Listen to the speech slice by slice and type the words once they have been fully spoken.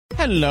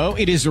Hello,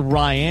 it is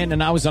Ryan,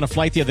 and I was on a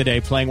flight the other day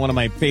playing one of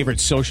my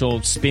favorite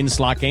social spin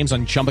slot games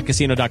on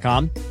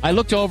ChumbaCasino.com. I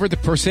looked over at the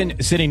person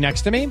sitting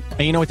next to me, and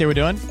you know what they were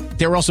doing?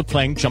 They were also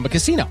playing Chumba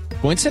Casino.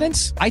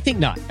 Coincidence? I think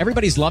not.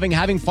 Everybody's loving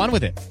having fun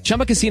with it.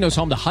 Chumba Casino is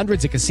home to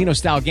hundreds of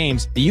casino-style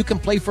games that you can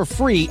play for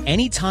free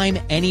anytime,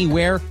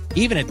 anywhere,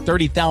 even at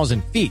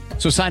 30,000 feet.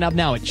 So sign up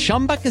now at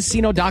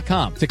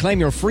ChumbaCasino.com to claim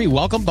your free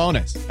welcome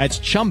bonus. That's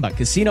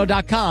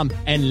ChumbaCasino.com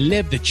and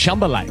live the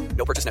Chumba life.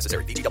 No purchase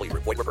necessary. VGW.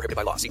 Void where prohibited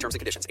by law. See terms and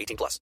conditions. 18+.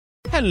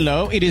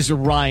 Hello, it is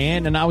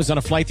Ryan, and I was on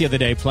a flight the other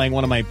day playing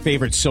one of my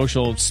favorite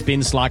social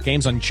spin slot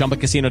games on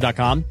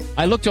ChumbaCasino.com.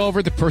 I looked over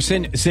at the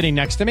person sitting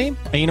next to me,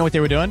 and you know what they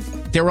were doing?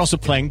 They were also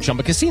playing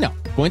Chumba Casino.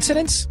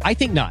 Coincidence? I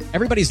think not.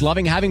 Everybody's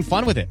loving having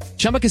fun with it.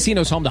 Chumba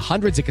Casino is home to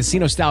hundreds of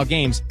casino-style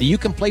games that you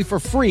can play for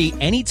free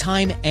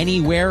anytime,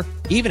 anywhere,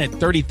 even at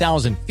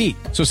 30,000 feet.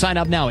 So sign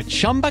up now at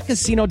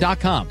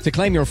ChumbaCasino.com to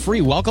claim your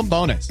free welcome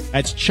bonus.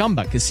 That's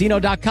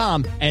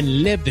ChumbaCasino.com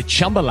and live the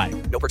Chumba life.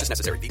 No purchase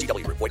necessary.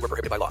 VGW. Void where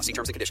prohibited by law. See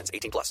terms and conditions.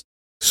 18+.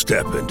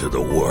 Step into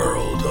the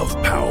world of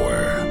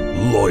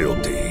power,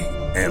 loyalty,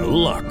 and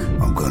luck.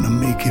 I'm gonna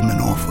make him an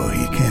offer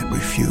he can't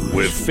refuse.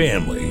 With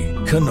family,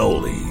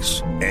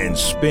 cannolis, and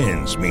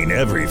spins mean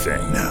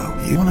everything. Now,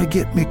 you wanna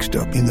get mixed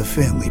up in the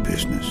family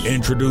business.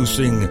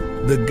 Introducing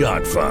The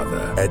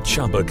Godfather at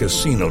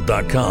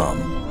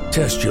ChumbaCasino.com.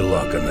 Test your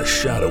luck in the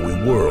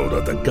shadowy world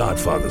of The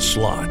Godfather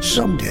slot.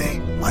 Someday,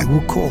 I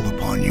will call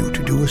upon you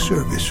to do a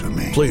service for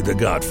me. Play The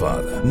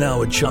Godfather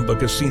now at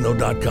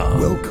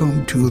ChumbaCasino.com.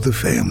 Welcome to the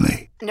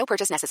family. No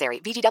purchase necessary.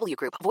 VGW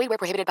Group. Void where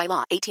prohibited by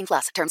law.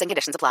 18+. Terms and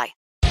conditions apply.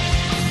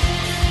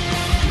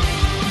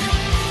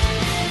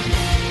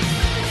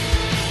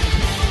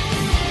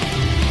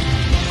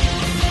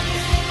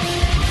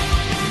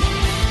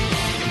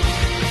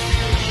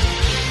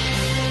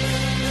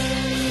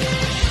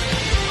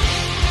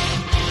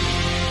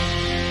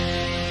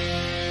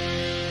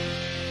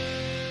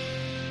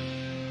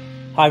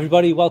 Hi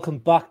everybody, welcome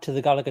back to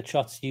the Gallagher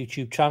Shots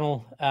YouTube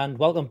channel, and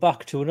welcome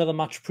back to another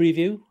match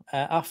preview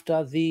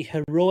after the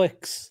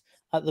heroics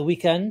at the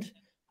weekend.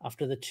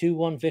 After the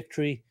 2-1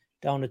 victory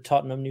down at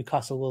Tottenham,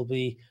 Newcastle will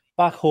be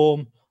back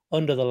home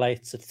under the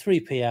lights at 3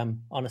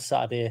 p.m. on a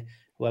Saturday,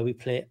 where we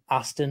play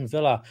Aston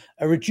Villa.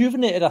 A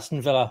rejuvenated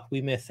Aston Villa, we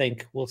may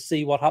think. We'll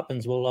see what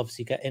happens. We'll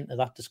obviously get into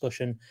that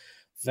discussion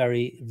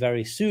very,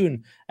 very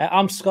soon.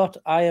 I'm Scott.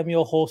 I am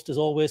your host as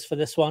always for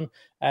this one.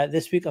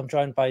 This week I'm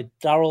joined by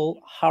Daryl,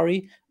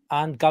 Harry,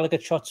 and Gallagher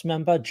Shots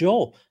member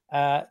Joe.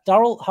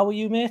 Daryl, how are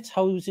you, mate?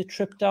 How was your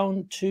trip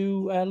down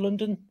to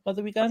London by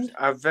the weekend?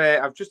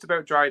 I've just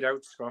about dried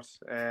out, Scott.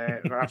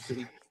 We're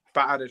absolutely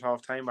battered at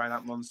half time by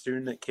that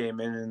monsoon that came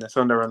in and the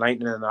thunder and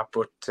lightning and that.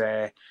 But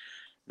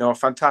no,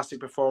 fantastic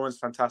performance,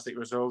 fantastic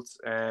results.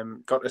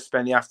 Got to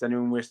spend the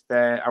afternoon with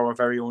our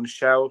very own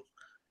Shell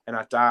and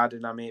our dad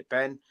and our mate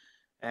Ben.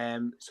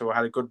 So I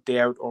had a good day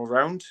out all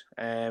round.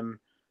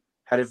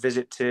 Had a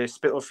visit to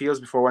Spitalfields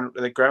before I went up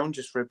to the ground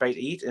just for a bite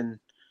to eat. And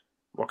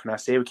what can I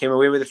say? We came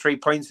away with the 3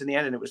 points in the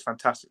end, and it was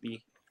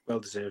fantastically well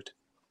deserved.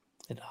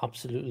 It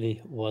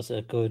absolutely was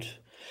a good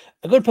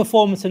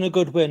performance and a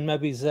good win.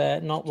 Maybe it's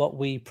not what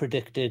we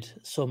predicted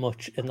so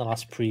much in the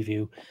last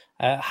preview.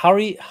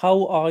 Harry,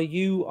 how are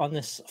you on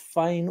this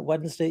fine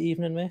Wednesday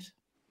evening, mate?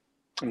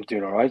 I'm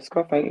doing all right,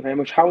 Scott. Thank you very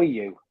much. How are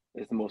you?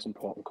 Is the most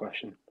important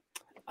question.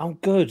 I'm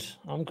good.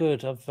 I've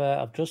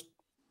just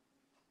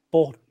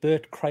bought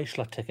Bert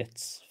Kreischer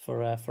tickets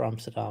for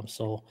Amsterdam,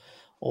 so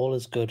all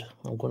is good.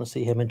 I'm going to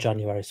see him in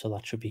January, so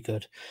that should be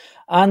good.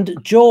 And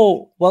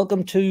Joe,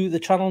 welcome to the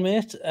channel,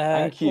 mate.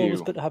 Thank you.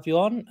 Always good to have you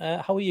on.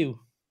 How are you?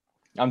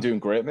 I'm doing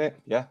great, mate.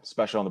 Yeah,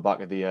 especially on the back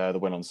of the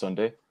win on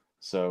Sunday.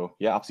 So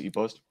yeah, absolutely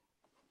buzzed.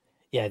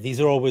 Yeah, these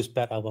are always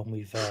better when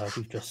we've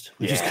just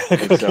got a I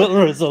good so.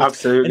 little result.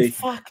 Absolutely. In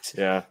fact,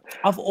 Yeah.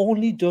 I've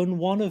only done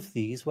one of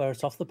these where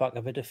it's off the back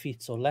of a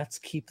defeat, so let's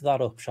keep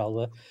that up, shall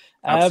we?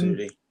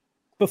 Absolutely.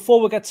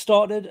 Before we get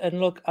started and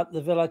look at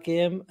the Villa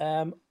game,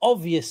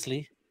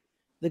 obviously,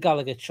 the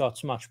Gallagher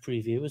Shots match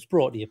preview is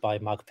brought to you by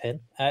Magpin.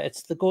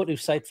 It's the go-to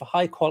site for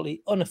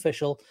high-quality,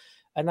 unofficial,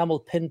 enamel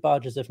pin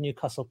badges of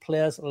Newcastle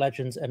players,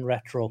 legends, and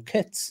retro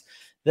kits.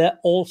 They're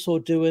also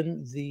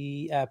doing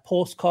the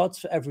postcards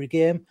for every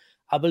game.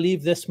 I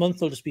believe this month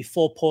there'll just be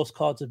 4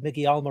 postcards of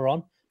Miggy Almer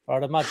on. Or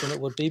I'd imagine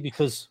it would be,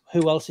 because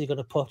who else are you going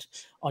to put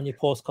on your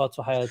postcards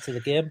for highlights of the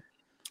game?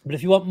 But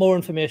if you want more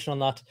information on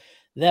that,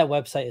 their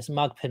website is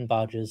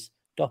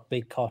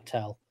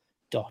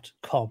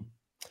magpinbadges.bigcartel.com.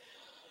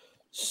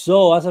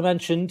 So, as I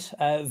mentioned,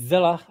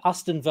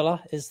 Aston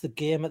Villa is the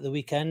game at the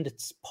weekend.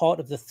 It's part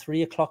of the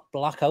 3 o'clock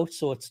blackout,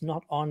 so it's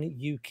not on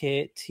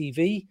UK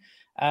TV.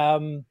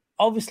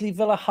 Obviously,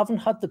 Villa haven't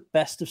had the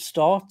best of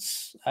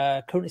starts,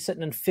 currently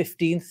sitting in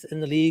 15th in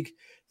the league.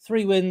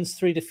 3 wins,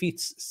 3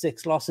 defeats,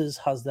 6 losses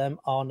has them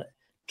on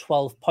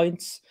 12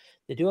 points.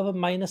 They do have a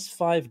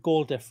 -5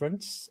 goal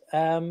difference.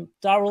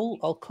 Daryl,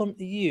 I'll come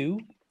to you.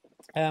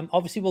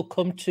 Obviously, we'll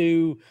come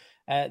to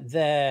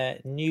their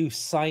new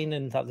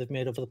signing that they've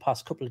made over the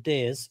past couple of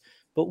days.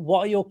 But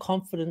what are your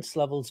confidence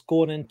levels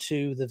going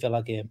into the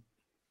Villa game?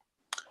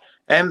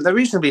 They're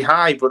reasonably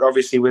high, but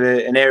obviously with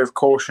an air of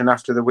caution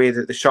after the way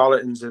that the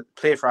charlatans that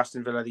play for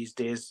Aston Villa these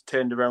days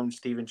turned around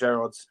Steven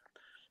Gerrard's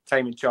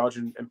time in charge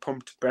and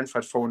pumped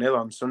Brentford 4-0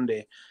 on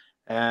Sunday.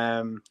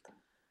 They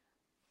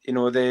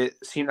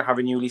seem to have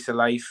a new lease of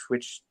life,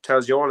 which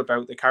tells you all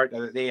about the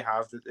character that they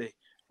have, that they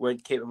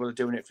weren't capable of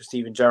doing it for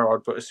Steven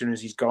Gerrard, but as soon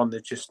as he's gone,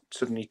 they've just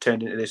suddenly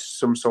turned into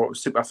some sort of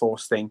super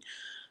force thing.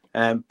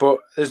 But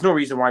there's no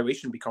reason why we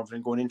shouldn't be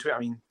confident going into it. I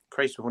mean,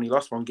 Christ, we've only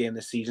lost one game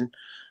this season.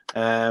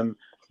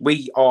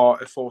 We are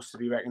a force to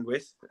be reckoned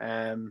with.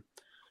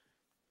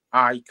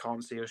 I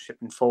can't see us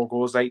shipping 4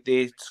 goals like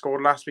they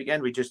scored last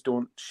weekend. We just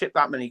don't ship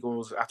that many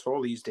goals at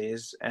all these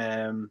days.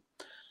 And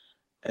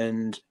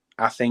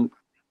I think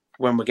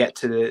when we get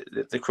to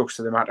the crux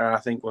of the matter,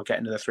 I think we'll get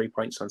into the 3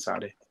 points on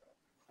Saturday.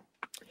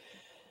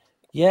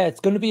 Yeah,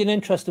 it's going to be an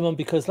interesting one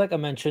because, like I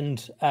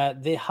mentioned,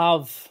 they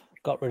have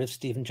got rid of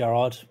Steven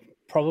Gerrard.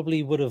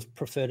 Probably would have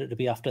preferred it to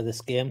be after this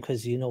game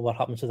because you know what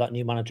happens to that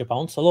new manager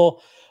bounce.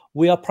 Although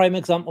we are prime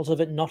examples of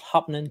it not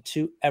happening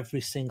to every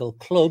single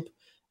club.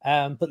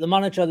 But the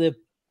manager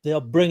they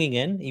are bringing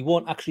in, he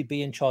won't actually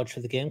be in charge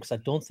for the game because I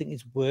don't think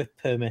his work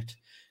permit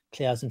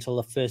clears until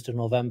the 1st of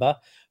November.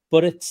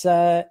 But it's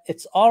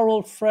our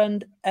old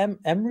friend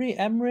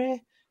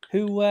Emery,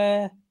 who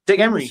Dick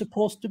Emery was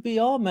supposed to be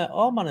our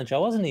manager,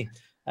 wasn't he?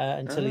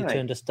 Until he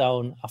turned us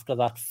down after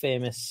that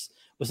famous,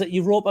 was it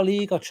Europa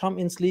League or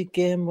Champions League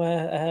game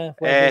where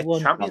we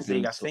won? Champions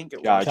League, I think it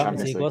was. Yeah,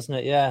 Champions League, wasn't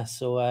it? Yeah.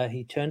 So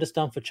he turned us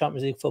down for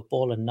Champions League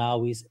football, and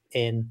now he's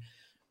in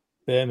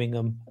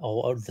Birmingham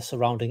or the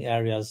surrounding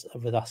areas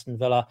with Aston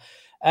Villa.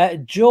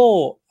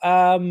 Joe,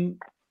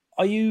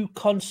 are you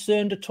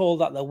concerned at all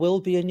that there will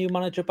be a new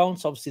manager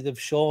bounce? Obviously, they've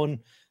shown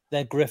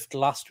their grift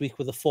last week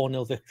with a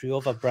 4-0 victory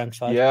over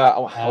Brentford. Yeah,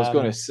 I was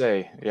going to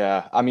say,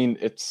 yeah. I mean,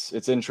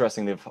 it's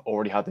interesting. They've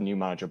already had the new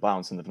manager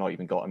bounce and they've not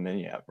even got him in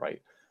yet,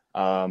 right?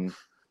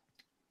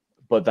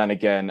 But then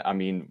again, I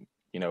mean,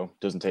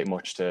 doesn't take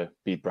much to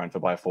beat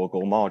Brentford by a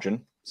 4-goal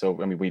margin.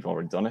 So, I mean, we've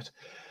already done it.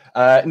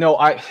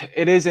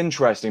 It is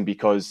interesting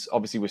because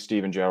obviously with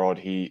Steven Gerrard,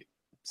 he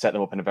set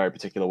them up in a very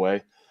particular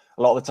way.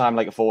 A lot of the time,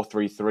 like a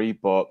 4-3-3,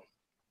 but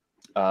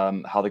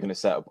how they're going to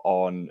set up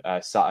on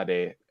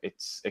Saturday,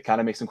 it kind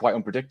of makes them quite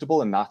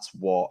unpredictable, and that's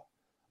what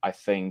I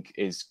think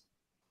is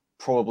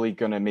probably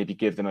going to maybe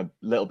give them a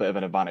little bit of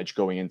an advantage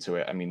going into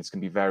it. I mean, it's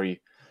going to be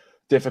very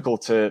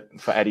difficult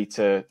for Eddie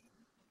to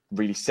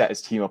really set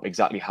his team up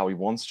exactly how he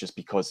wants, just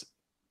because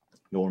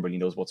no one really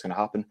knows what's going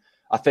to happen.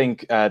 I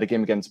think the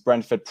game against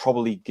Brentford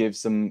probably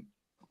gives a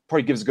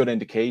good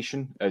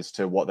indication as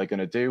to what they're going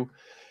to do.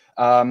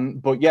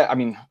 But yeah, I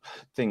mean,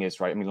 thing is,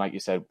 right? I mean, like you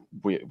said,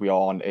 we are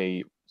on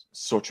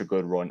such a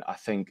good run.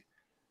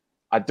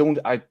 I don't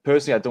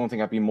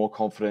think I've been more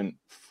confident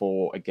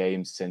for a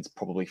game since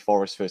probably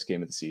Forest's first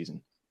game of the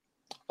season.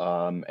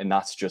 And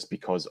that's just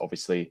because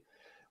obviously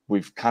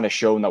we've kind of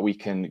shown that we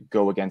can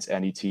go against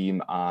any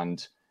team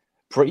and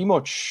pretty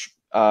much,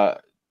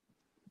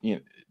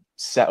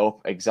 set up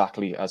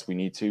exactly as we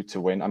need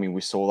to win. I mean, we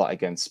saw that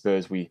against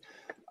Spurs. We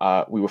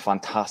were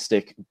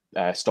fantastic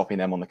stopping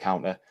them on the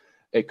counter.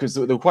 Because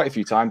there were quite a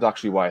few times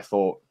actually where I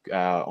thought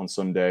on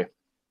Sunday,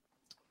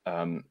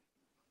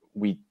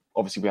 we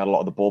had a lot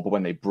of the ball, but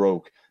when they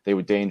broke, they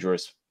were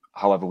dangerous.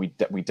 However, we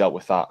dealt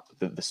with that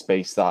the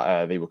space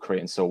that they were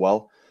creating so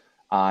well,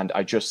 and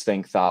I just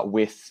think that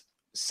with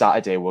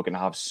Saturday we're going to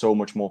have so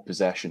much more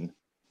possession,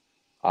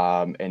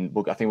 and I think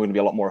we're going to be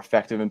a lot more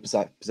effective in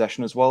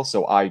possession as well.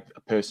 So I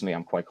personally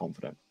am quite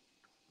confident.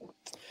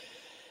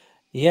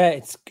 Yeah,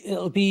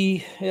 it'll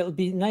be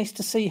nice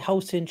to see how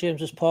St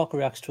James's Park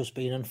reacts to us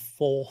being in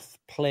 4th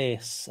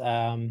place.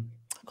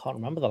 I can't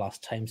remember the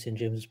last time St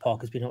James's Park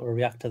has been able to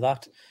react to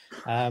that.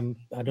 I don't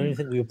even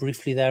think we were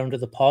briefly there under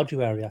the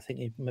Pardew area. I think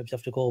you maybe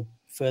have to go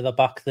further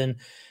back than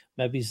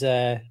maybe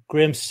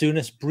Graham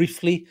Souness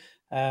briefly,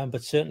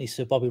 but certainly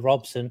Sir Bobby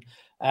Robson.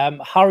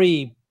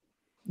 Harry,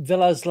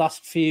 Villa's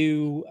last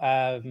few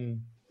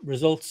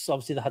results,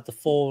 obviously they had the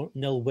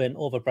 4-0 win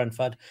over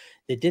Brentford.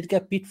 They did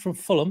get beat from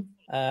Fulham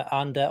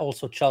and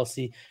also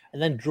Chelsea,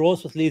 and then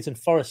draws with Leeds and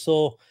Forest.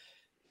 So,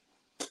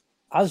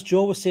 as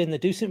Joe was saying, they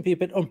do seem to be a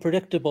bit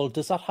unpredictable.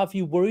 Does that have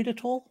you worried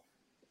at all?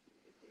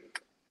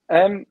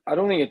 I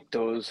don't think it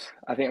does.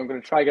 I think I'm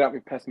going to try to get out my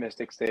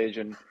pessimistic stage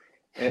and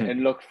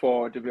look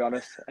forward, to be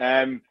honest.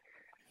 I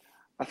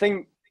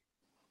think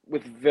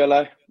with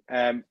Villa,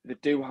 they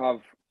do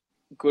have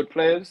good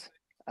players,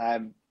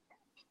 but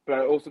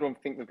I also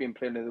don't think they've been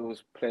playing to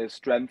those players'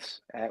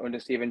 strengths under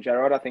Steven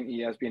Gerrard. I think he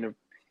has been a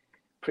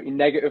pretty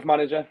negative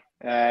manager,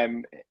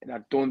 and I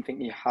don't think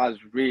he has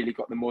really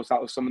got the most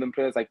out of some of them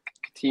players, like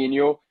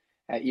Coutinho,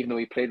 even though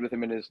he played with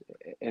him in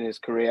his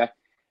career.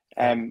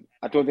 I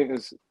don't think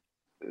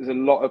there's a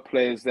lot of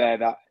players there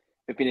that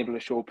have been able to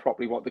show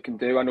properly what they can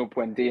do. I know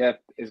Buendia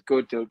is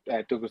good,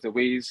 Douglas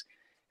Luiz,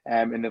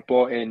 and they've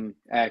brought in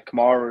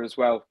Kamara as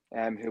well,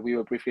 who we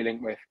were briefly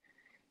linked with.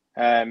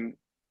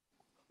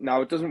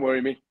 Now, it doesn't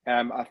worry me.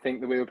 I think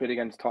the way we played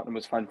against Tottenham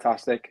was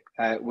fantastic.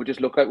 We just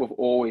look like we've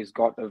always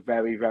got a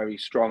very, very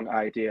strong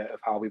idea of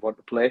how we want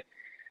to play.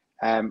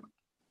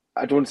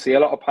 I don't see a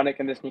lot of panic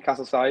in this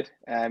Newcastle side,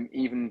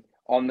 even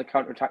on the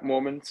counter-attack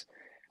moments.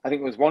 I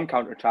think there was one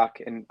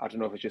counter-attack, and I don't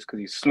know if it's just because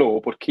he's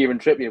slow, but Kieran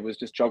Trippier was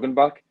just jogging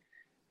back.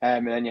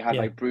 And then you had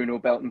like Bruno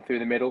belting through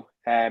the middle.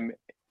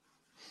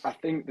 I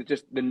think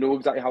they know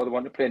exactly how they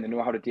want to play, and they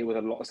know how to deal with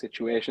a lot of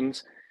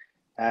situations.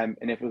 And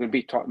if we can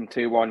beat Tottenham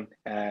 2-1,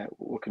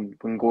 we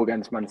can go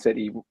against Man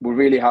City. We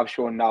really have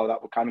shown now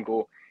that we can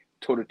go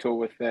toe-to-toe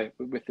with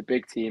the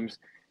big teams.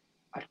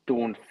 I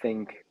don't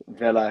think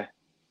Villa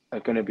are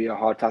going to be a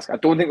hard task. I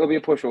don't think it'll be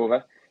a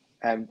pushover.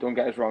 Don't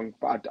get us wrong,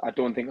 but I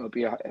don't think it'll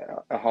be a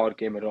hard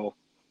game at all.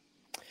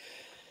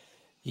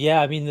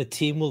 Yeah, I mean, the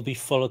team will be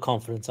full of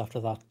confidence after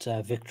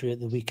that victory at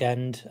the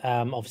weekend.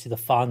 Obviously, the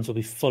fans will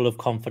be full of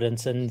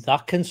confidence, and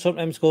that can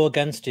sometimes go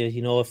against you.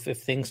 You know, if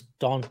things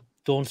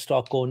don't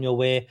start going your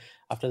way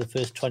after the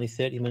first 20,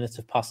 30 minutes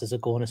of passes are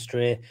going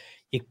astray,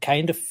 you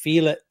kind of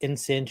feel it in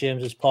St.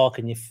 James's Park,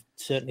 and you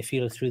certainly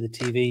feel it through the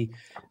TV.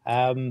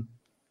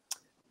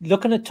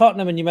 Looking at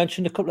Tottenham, and you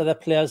mentioned a couple of their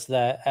players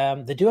there,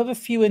 they do have a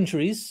few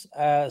injuries.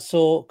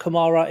 So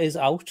Kamara is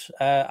out,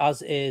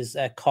 as is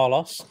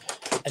Carlos,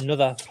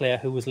 another player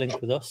who was linked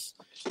with us.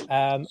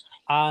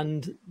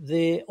 And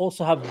they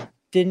also have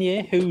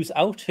Digne, who's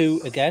out,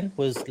 who again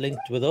was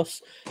linked with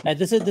us.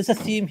 There's a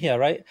theme here,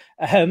 right?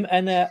 And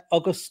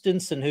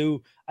Augustinson,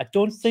 who I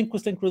don't think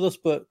was linked with us,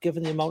 but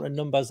given the amount of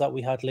numbers that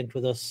we had linked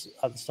with us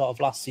at the start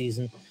of last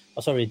season,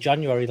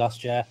 January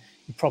last year,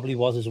 he probably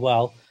was as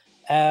well.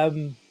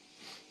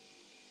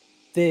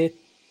 They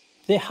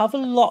have a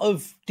lot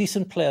of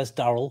decent players,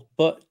 Daryl,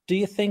 but do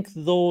you think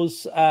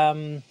those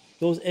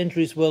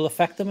injuries will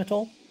affect them at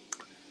all?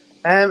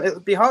 It'll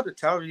be hard to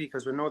tell, really,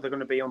 because we know they're going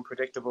to be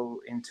unpredictable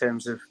in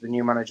terms of the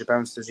new manager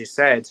bounce, as you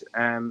said.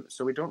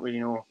 So we don't really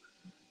know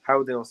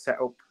how they'll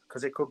set up,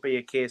 because it could be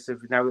a case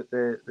of now that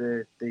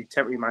the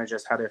temporary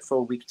manager's had a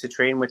full week to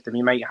train with them,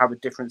 he might have a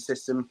different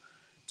system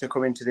to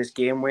come into this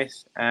game with.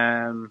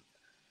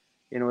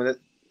 That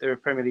they're a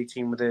Premier League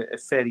team with a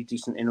fairly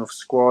decent enough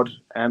squad,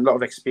 a lot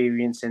of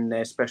experience in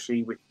there,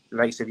 especially with the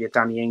likes of your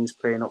Danny Ings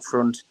playing up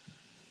front.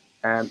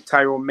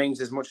 Tyrone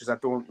Mings, as much as I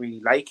don't really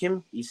like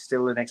him, he's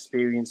still an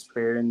experienced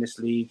player in this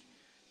league.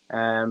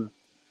 And,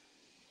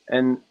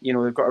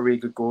 they've got a really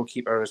good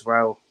goalkeeper as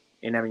well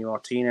in Emi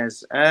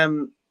Martinez. I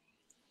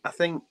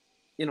think,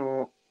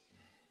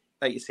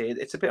 like you say,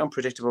 it's a bit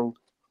unpredictable,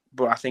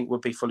 but I think we'll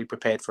be fully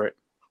prepared for it.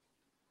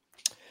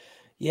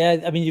 Yeah,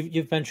 I mean,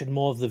 you've mentioned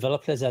more of the Villa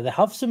players there. They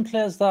have some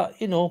players that,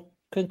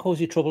 can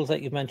cause you troubles,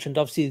 like you've mentioned.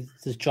 Obviously,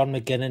 there's John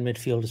McGinn in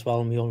midfield as well,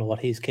 and we all know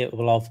what he's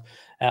capable of.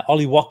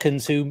 Ollie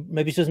Watkins, who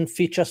maybe doesn't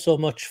feature so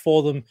much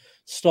for them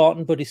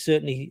starting, but he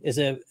certainly is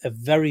a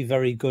very,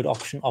 very good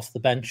option off the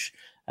bench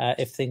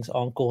if things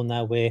aren't going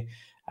their way.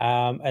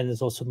 And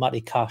there's also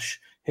Matty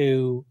Cash,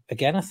 who,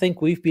 again, I think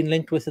we've been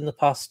linked with in the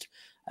past.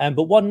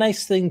 But one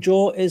nice thing,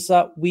 Joe, is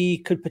that we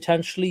could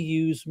potentially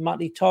use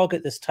Matty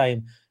Target this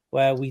time,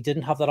 where we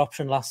didn't have that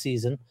option last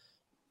season.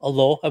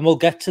 Although, and we'll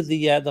get to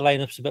the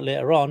lineups a bit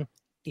later on,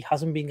 he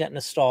hasn't been getting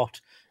a start.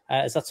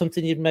 Is that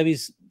something you'd maybe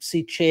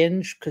see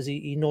change because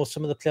he knows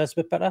some of the players a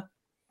bit better?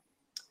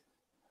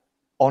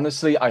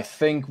 Honestly, I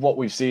think what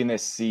we've seen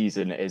this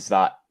season is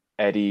that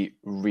Eddie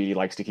really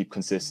likes to keep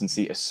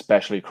consistency,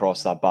 especially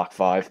across that back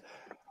five.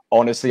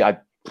 Honestly,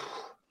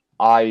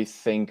 I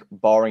think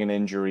barring an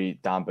injury,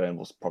 Dan Burn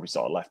will probably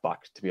start at left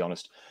back, to be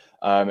honest.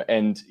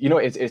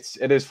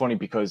 It is funny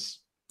because,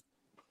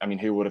 I mean,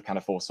 who would have kind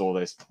of foresaw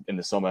this in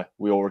the summer?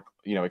 We all,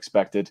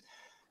 expected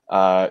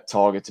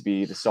Target to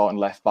be the starting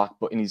left back,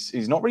 but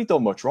he's not really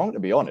done much wrong, to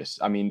be honest.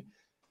 I mean,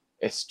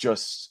 it's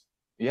just,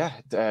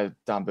 Dan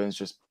Burn's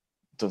just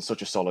done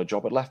such a solid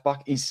job at left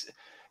back.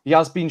 He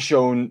has been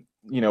shown,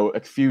 a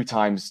few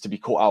times to be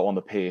caught out on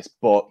the pace,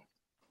 but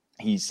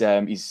he's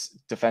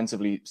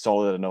defensively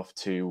solid enough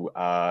to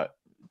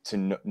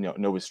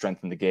know his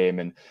strength in the game,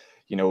 and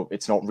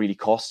it's not really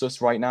cost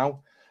us right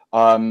now.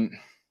 I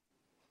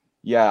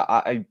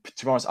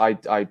to be honest,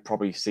 I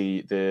probably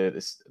see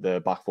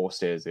the back four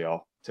stay as they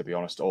are, to be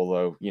honest.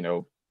 Although,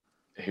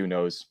 who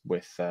knows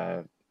with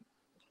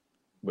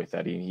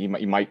Eddie, he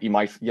might,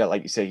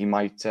 like you say, he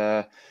might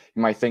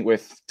think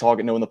with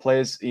Target knowing the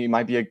players, he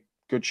might be a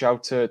good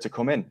shout to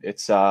come in.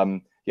 It's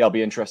it'll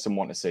be interesting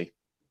one to see.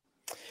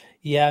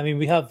 Yeah, I mean,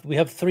 we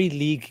have 3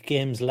 league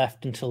games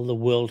left until the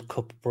World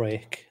Cup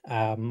break.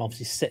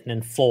 Obviously sitting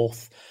in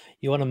 4th.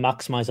 You want to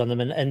maximise on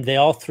them. And they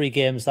are 3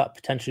 games that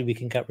potentially we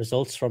can get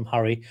results from,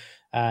 Harry.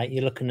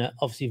 You're looking at,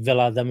 obviously,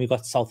 Villa, then we've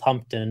got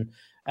Southampton,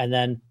 and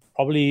then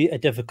probably a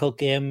difficult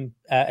game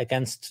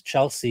against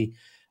Chelsea.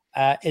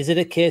 Is it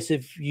a case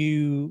of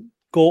you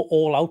go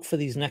all out for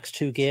these next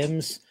 2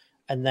 games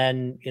and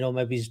then,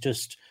 maybe it's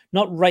just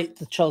not write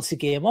the Chelsea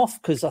game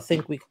off, because I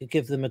think we could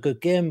give them a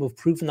good game. We've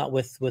proven that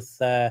with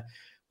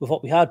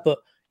what we had, but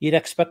you'd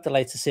expect the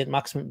likes of St.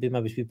 Maximin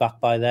to be back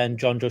by then,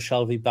 John Joe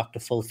Shelby back to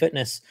full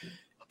fitness.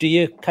 Do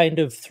you kind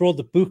of throw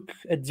the book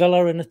at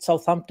Villa and at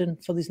Southampton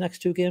for these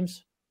next 2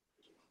 games?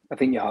 I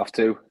think you have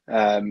to.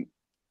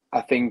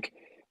 I think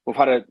we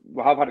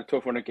have had a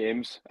tough run of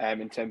games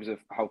in terms of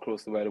how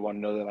close they were to one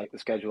another, like the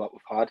schedule that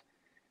we've had.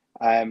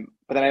 But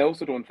then I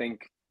also don't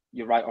think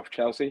you're right off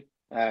Chelsea.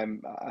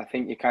 I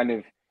think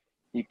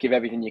you give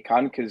everything you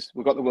can because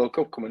we've got the World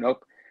Cup coming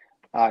up,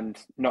 and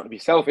not to be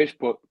selfish,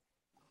 but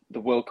the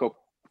World Cup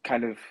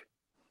kind of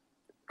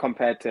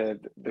compared to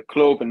the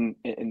club and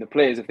the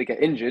players, if they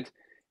get injured,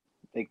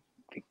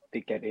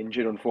 they get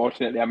injured.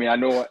 Unfortunately, I mean, I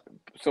know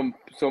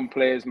some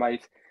players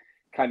might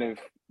kind of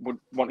would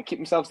want to keep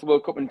themselves to the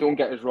World Cup, and don't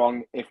get us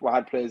wrong, if we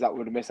had players that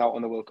would have missed out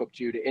on the World Cup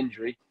due to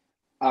injury,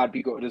 I'd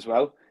be gutted as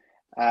well.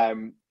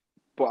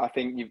 But I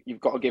think you've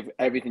got to give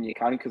everything you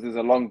can because there's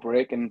a long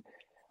break, and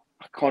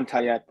I can't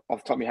tell you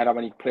off the top of my head how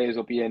many players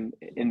will be in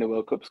the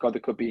World Cup squad.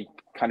 There could be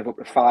kind of up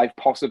to 5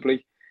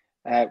 possibly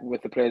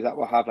with the players that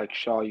we'll have, like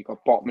Shaw. You've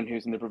got Botman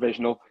who's in the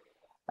provisional.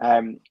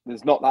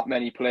 There's not that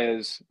many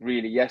players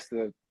really. Yes,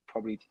 there are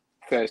probably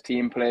first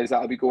team players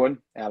that'll be going,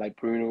 like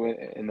Bruno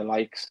and the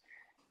likes.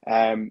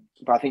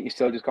 But I think you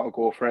still just got to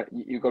go for it.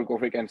 You've got to go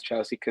for it against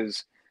Chelsea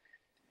because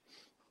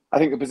I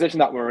think the position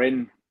that we're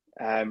in,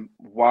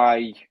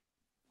 why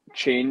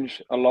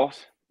change a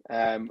lot?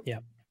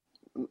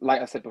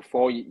 Like I said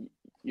before,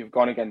 you've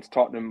gone against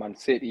Tottenham, Man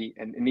City,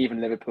 and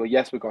even Liverpool.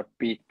 Yes, we got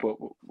beat, but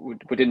we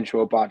didn't show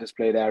a bad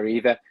display there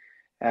either.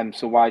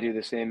 So why do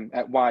the same?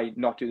 Why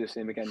not do the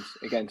same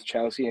against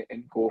Chelsea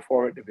and go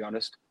for it? To be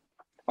honest,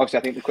 obviously,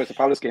 I think the Crystal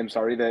Palace game,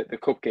 the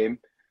cup game,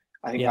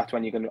 I think that's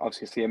when you're going to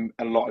obviously see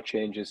a lot of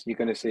changes. You're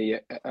going to see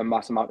a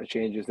mass amount of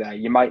changes there.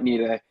 You might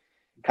need a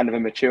kind of a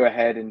mature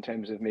head in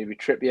terms of maybe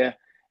Trippier,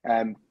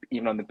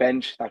 even on the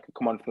bench that could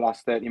come on for the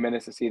last 30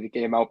 minutes to see the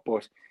game out.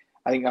 But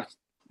I think that's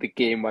the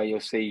game where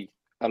you'll see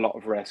a lot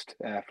of rest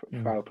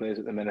for our players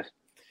at the minute.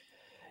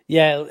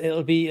 Yeah,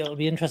 it'll be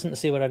interesting to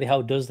see what Eddie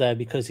Howe does there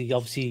because he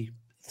obviously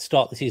the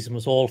start of the season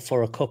was all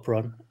for a cup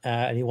run,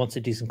 and he wants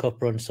a decent cup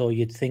run. So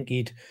you'd think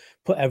he'd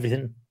put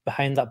everything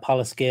behind that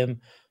Palace game.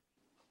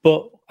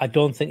 But I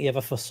don't think he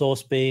ever foresaw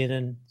being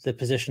in the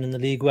position in the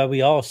league where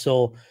we are.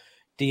 So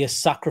do you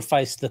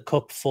sacrifice the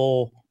cup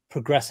for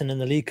progressing in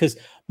the league? Because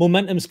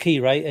momentum's key,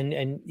 right?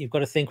 And you've got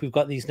to think we've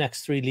got these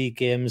next 3 league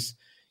games.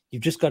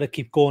 You've just got to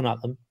keep going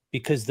at them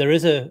because there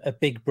is a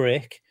big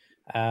break.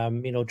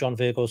 John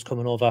Virgo's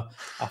coming over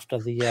after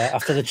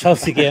the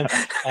Chelsea game,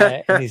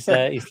 and his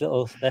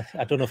little.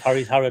 I don't know if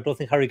Harry. I don't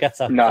think Harry gets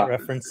that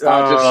reference.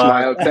 I'll just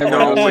smile.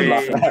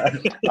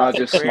 I'll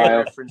just smile.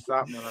 Reference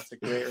that, man. That's a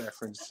great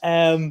reference.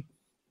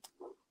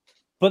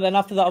 But then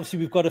after that, obviously,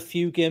 we've got a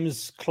few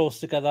games close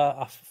together.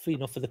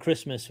 For the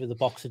Christmas, with the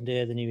Boxing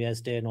Day, the New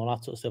Year's Day, and all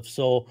that sort of stuff.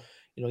 So,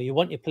 you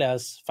want your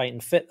players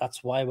fighting fit.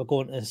 That's why we're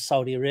going to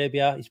Saudi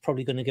Arabia. He's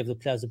probably going to give the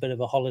players a bit of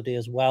a holiday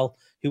as well,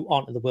 who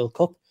aren't at the World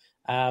Cup.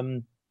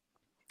 And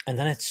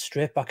then it's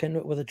straight back into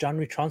it with a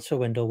January transfer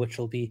window, which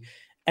will be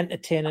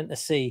entertaining to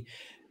see.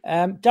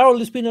 Daryl,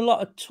 there's been a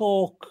lot of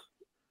talk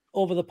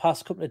over the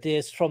past couple of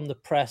days from the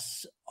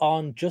press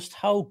on just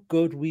how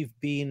good we've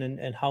been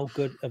and how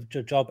good of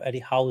a job Eddie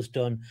Howe's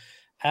done.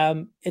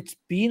 It's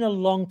been a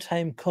long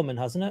time coming,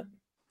 hasn't it?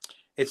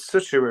 It's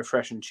such a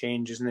refreshing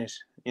change, isn't it?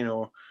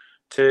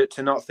 To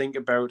not think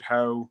about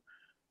how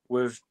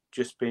we've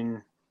just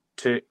been,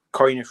 to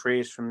coin a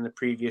phrase from the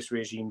previous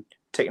regime,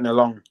 ticking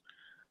along,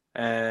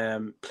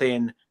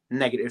 playing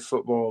negative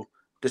football,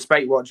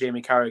 despite what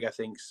Jamie Carragher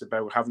thinks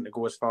about having to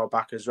go as far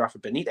back as Rafa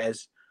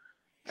Benitez,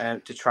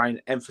 to try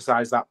and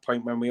emphasise that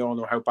point when we all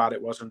know how bad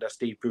it was under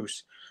Steve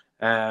Bruce.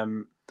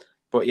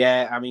 But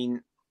yeah, I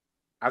mean,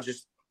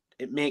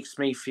 it makes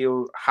me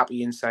feel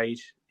happy inside,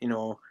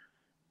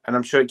 and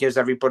I'm sure it gives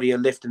everybody a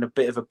lift and a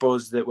bit of a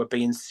buzz that we're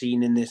being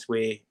seen in this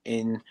way,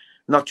 in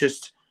not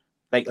just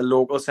like a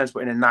local sense,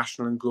 but in a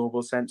national and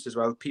global sense as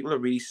well. People are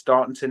really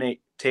starting to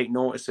take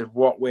notice of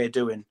what we're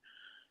doing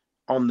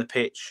on the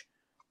pitch.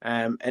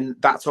 And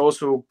that's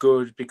also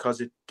good because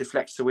it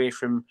deflects away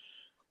from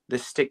the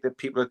stick that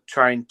people are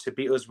trying to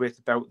beat us with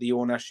about the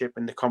ownership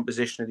and the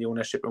composition of the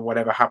ownership and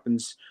whatever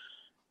happens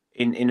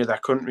in other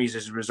countries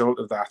as a result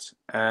of that.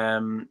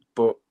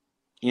 But,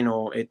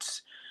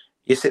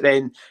 you sit there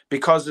and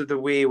because of the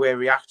way we're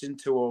reacting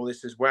to all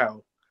this as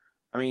well,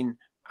 I mean,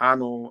 I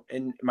know,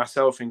 and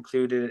myself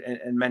included,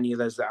 and many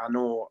others that I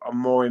know are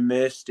more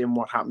immersed in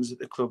what happens at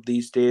the club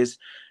these days.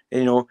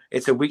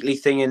 It's a weekly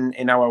thing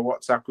in our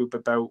WhatsApp group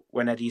about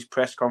when Eddie's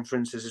press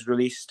conferences is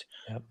released.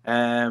 Yep.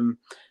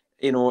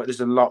 There's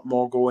a lot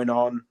more going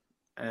on,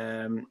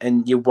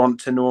 and you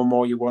want to know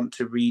more, you want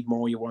to read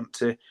more, you want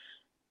to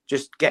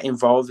just get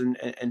involved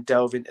and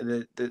delve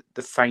into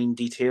the fine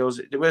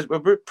details.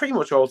 We're pretty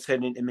much all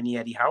turning into mini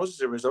Eddie Howes as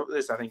a result of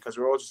this, I think, because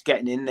we're all just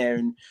getting in there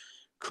and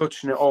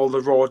clutching at all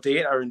the raw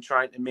data and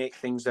trying to make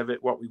things of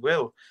it what we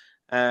will.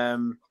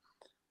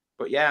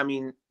 But yeah, I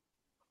mean,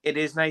 it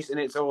is nice, and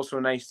it's also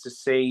nice to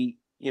see,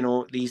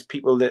 these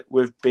people that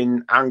we've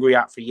been angry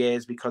at for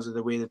years because of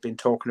the way they've been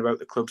talking about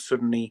the club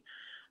suddenly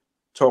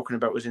talking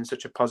about us in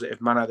such a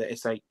positive manner that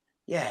it's like,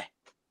 yeah,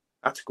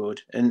 that's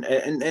good. And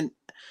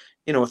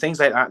things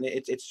like that. And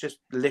it's just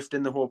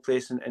lifting the whole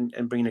place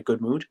and bringing a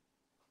good mood.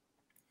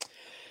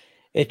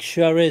 It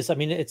sure is. I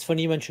mean, it's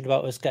funny you mentioned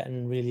about us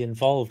getting really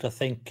involved. I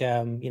think,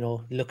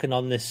 looking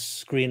on this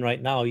screen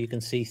right now, you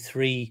can see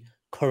 3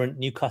 current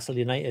Newcastle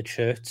United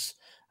shirts,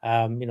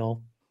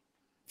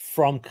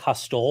 from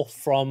Castor,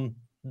 from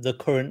the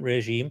current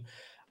regime.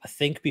 I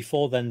think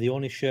before then, the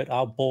only shirt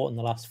I bought in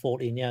the last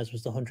 14 years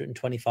was the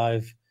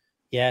 125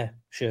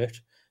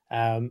 shirt.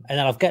 And then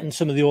I've gotten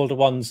some of the older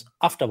ones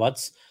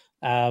afterwards.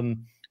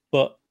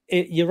 But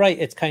you're right.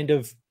 It's kind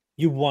of,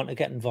 you want to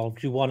get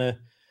involved. You want to,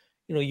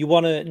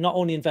 not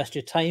only invest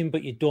your time,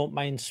 but you don't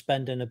mind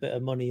spending a bit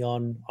of money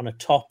on a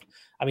top.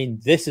 I mean,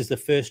 this is the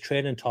first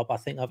training top I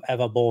think I've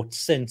ever bought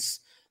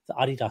since the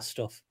Adidas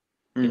stuff,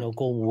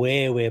 going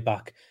way, way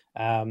back.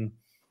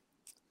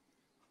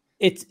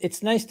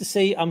 It's nice to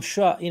see. I'm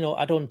sure,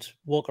 I don't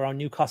walk around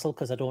Newcastle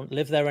because I don't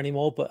live there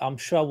anymore, but I'm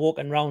sure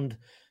walking around,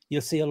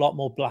 you'll see a lot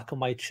more black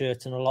and white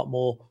shirts and a lot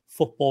more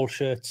football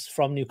shirts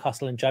from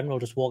Newcastle in general,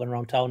 just walking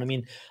around town. I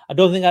mean, I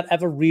don't think that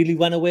ever really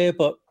went away,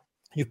 but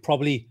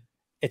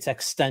it's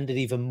extended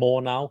even more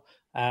now.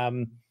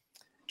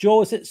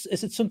 Joe, is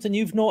it something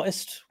you've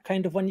noticed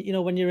kind of when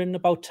you're in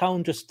about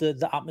town, just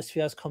the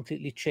atmosphere has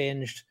completely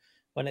changed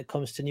when it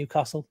comes to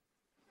Newcastle?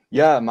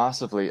 Yeah,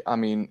 massively. I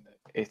mean,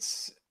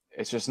 it's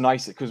just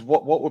nice because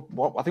what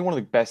I think one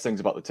of the best things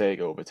about the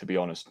takeover, to be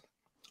honest,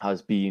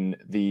 has been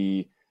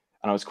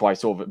and I was quite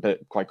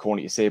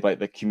corny to say, but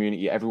the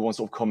community, everyone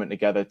sort of coming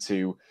together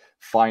to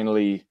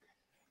finally,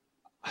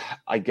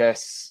 I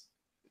guess,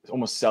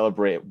 almost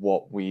celebrate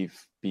what we've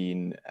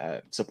been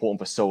supporting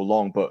for so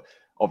long. But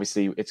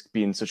obviously, it's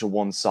been such a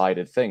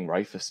one-sided thing,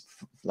 right?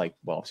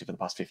 Obviously for the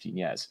past 15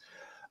 years,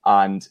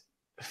 and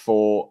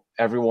for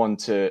everyone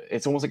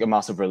it's almost like a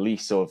massive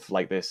release of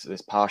like this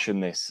passion,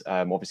 this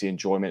obviously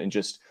enjoyment, and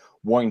just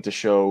wanting to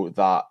show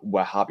that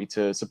we're happy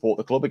to support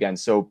the club again.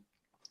 So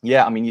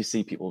yeah, I mean, you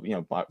see people,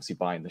 obviously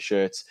buying the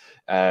shirts,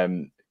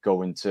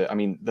 going to, I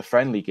mean, the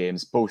friendly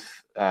games,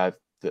 both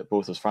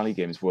those friendly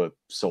games were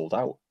sold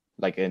out.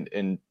 Like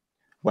in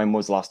when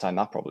was the last time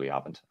that probably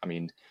happened? I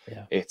mean,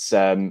 it's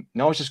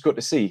it's just good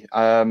to see.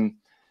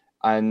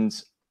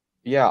 And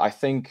yeah, I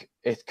think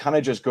it kind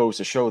of just goes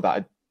to show that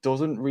it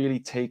doesn't really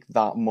take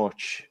that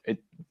much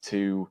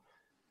to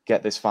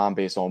get this fan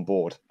base on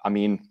board. I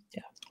mean,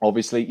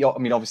 obviously,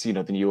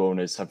 the new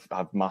owners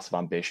have massive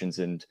ambitions,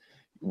 and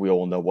we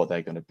all know what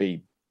they're going to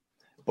be.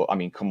 But I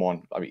mean, come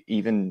on. I mean,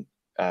 even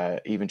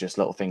just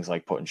little things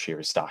like putting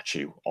Shearer's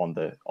statue on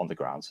the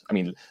grounds. I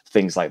mean,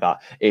 things like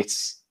that.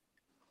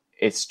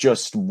 It's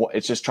just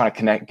trying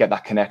to get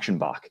that connection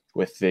back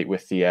with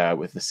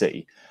the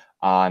city.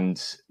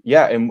 And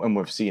yeah, and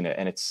we've seen it,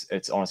 and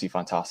it's honestly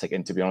fantastic.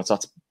 And to be honest,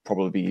 that's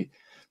probably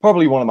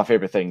one of my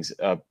favorite things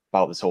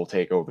about this whole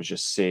takeover, is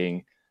just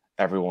seeing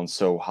everyone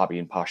so happy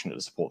and passionate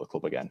to support the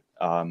club again.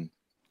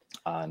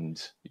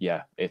 And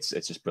yeah, it's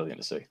just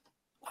brilliant to see.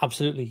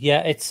 Absolutely,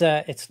 yeah. It's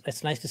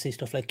nice to see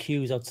stuff like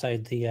queues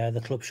outside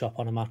the club shop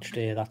on a match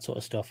day, that sort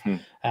of stuff.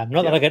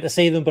 Not that I get to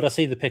see them, but I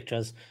see the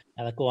pictures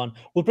that go on.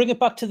 We'll bring it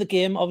back to the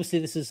game. Obviously,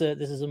 this is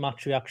a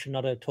match reaction,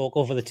 not a talk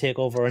over the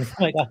takeover or anything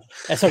like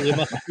that. Sorry, a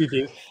match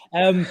preview.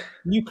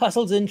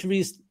 Newcastle's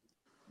injuries.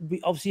 We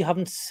obviously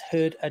haven't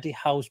heard Eddie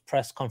Howe's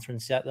press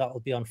conference yet. That will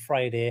be on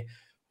Friday,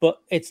 but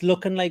it's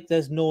looking like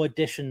there's no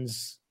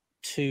additions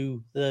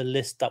to the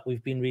list that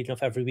we've been reading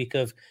off every week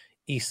of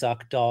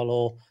Isak,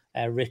 Darlow,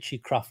 Richie,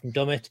 Kraft and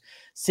Dummett.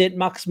 St.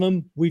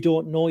 Maximum, we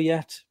don't know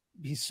yet.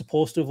 He's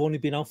supposed to have only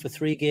been out for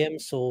 3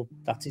 games, so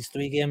that's his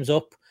 3 games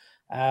up.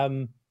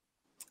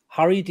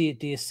 Harry, do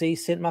you see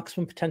St.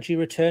 Maximum potentially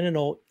returning,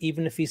 or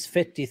even if he's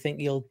fit, do you think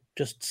he'll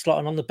just slot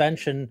in on the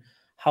bench and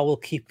how we'll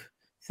keep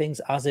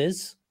things as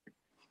is?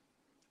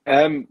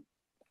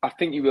 I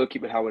think you will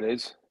keep it how it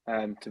is,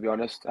 to be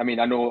honest. I mean,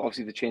 I know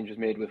obviously the change was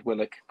made with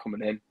Willock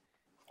coming in.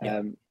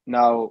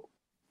 Now,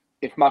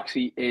 if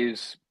Maxi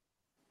is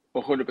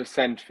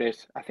 100%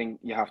 fit, I think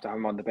you have to have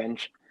him on the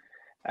bench,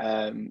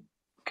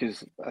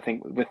 because I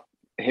think with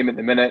him at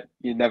the minute,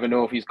 you never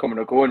know if he's coming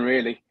or going,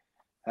 really.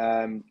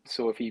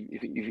 So if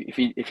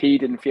he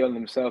didn't feel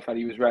himself that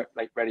he was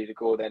ready to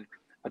go, then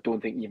I don't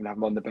think you even have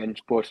him on the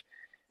bench. But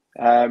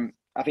I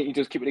think you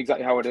just keep it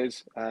exactly how it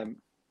is.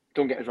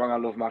 Don't get us wrong, I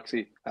love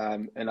Maxi,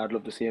 and I'd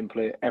love to see him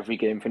play every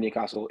game for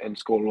Newcastle and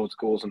score loads of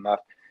goals and that.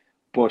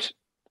 But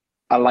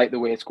I like the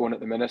way it's going at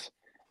the minute.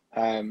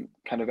 Kind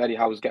of Eddie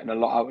Howe's getting a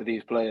lot out of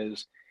these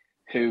players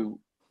who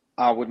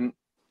I wouldn't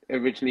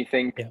originally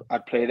think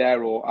I'd play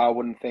there, or I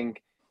wouldn't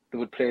think they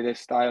would play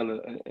this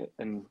style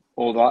and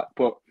all that.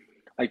 But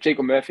like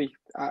Jacob Murphy,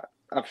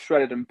 I've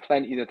shredded him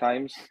plenty of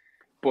times.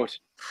 But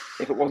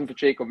if it wasn't for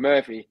Jacob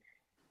Murphy,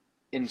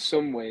 in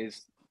some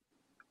ways,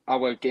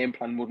 our game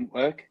plan wouldn't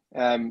work.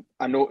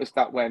 I noticed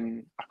that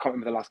when, I can't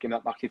remember the last game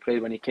that Maxi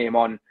played when he came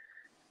on.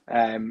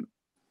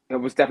 It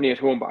was definitely at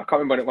home, but I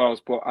can't remember when it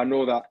was. But I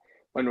know that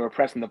when we were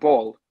pressing the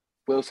ball,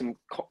 Wilson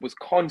was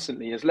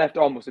constantly, his left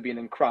arm must have been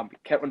in cramp. He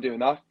kept on doing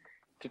that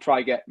to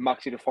try get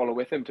Maxi to follow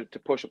with him to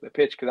push up the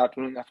pitch, because I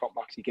don't think that's what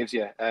Maxi gives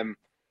you.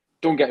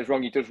 Don't get us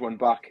wrong, he does run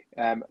back.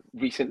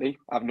 Recently,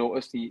 I've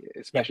noticed,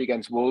 especially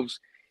against Wolves,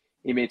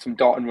 he made some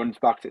darting runs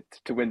back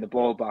to win the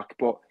ball back.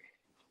 But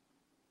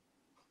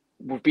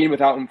we've been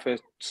without him for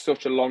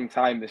such a long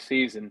time this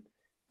season.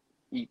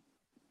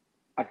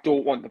 I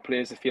don't want the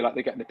players to feel like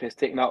they're getting the piss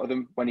taken out of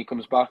them when he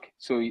comes back.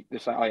 So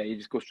it's like, oh yeah, you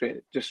just go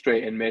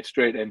straight in, mate,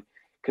 straight in.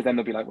 Because then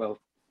they'll be like,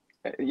 well,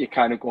 you're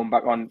kind of going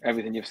back on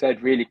everything you've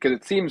said, really. Because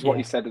it seems what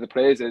he said to the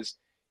players is,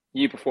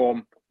 you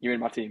perform, you're in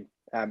my team.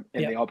 And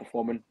they are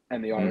performing,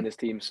 and they are in his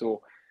team.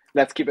 So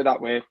let's keep it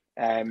that way.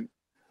 And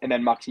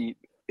then Maxi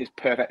is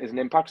perfect as an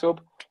impact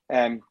sub.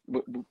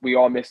 We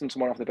are missing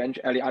someone off the bench.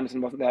 Elliot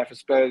Anderson wasn't there for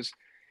Spurs.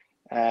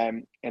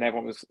 And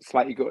everyone was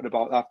slightly gutted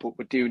about that, but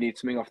we do need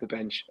something off the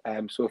bench.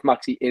 So if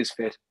Maxi is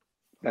fit,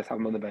 let's have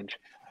him on the bench.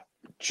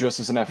 Just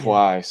as an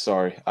FYI,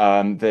 sorry,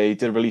 they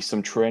did release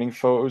some training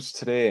photos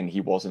today, and he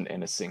wasn't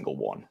in a single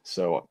one.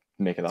 So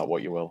make of that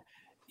what you will.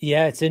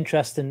 Yeah, it's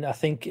interesting. I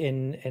think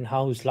in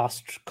Howe's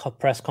last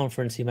press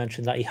conference, he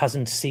mentioned that he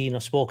hasn't seen or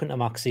spoken to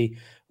Maxi,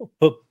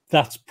 but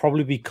that's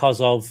probably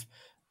because of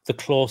the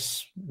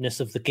closeness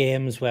of the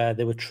games where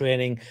they were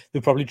training. They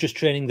were probably just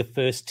training the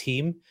first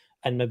team,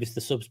 and maybe it's the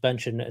subs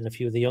bench and a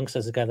few of the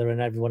youngsters together, and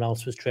everyone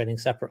else was training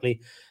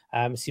separately.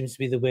 It seems to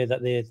be the way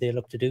that they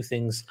look to do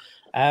things.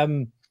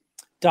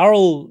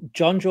 Daryl,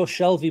 John Joe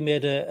Shelby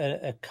made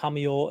a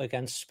cameo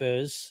against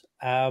Spurs.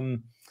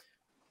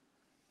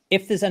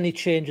 If there's any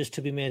changes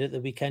to be made at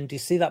the weekend, do you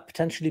see that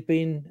potentially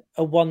being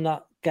a one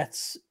that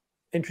gets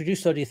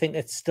introduced, or do you think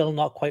it's still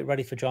not quite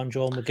ready for John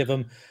Joe and we'll give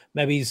him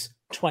maybe he's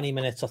 20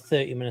 minutes or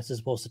 30 minutes as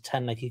opposed to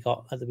 10 like he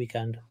got at the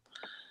weekend?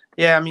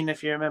 Yeah, I mean,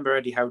 if you remember,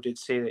 Eddie Howe did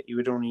say that you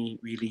would only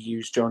really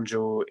use John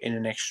Joe in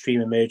an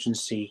extreme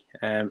emergency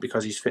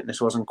because his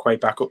fitness wasn't quite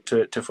back up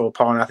to full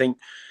power. And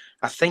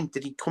I think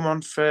did he come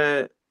on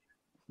for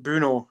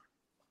Bruno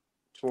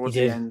towards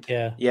the end?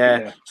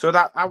 Yeah. So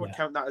that I would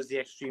count that as the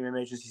extreme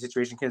emergency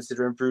situation,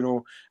 considering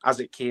Bruno, as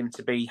it came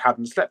to be,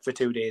 hadn't slept for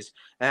 2 days.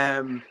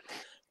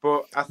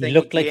 But I think he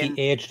looked like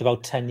he aged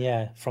about 10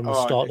 years from the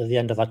start to the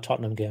end of that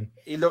Tottenham game.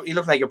 He looked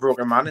like a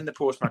broken man in the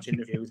post-match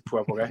interview with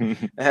poor bugger.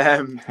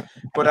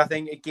 But I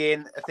think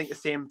the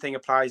same thing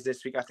applies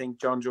this week. I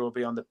think John Joe will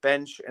be on the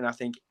bench, and I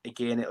think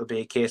again it'll be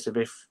a case of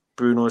if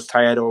Bruno's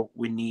tired or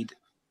we need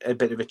a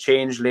bit of a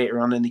change later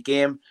on in the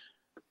game,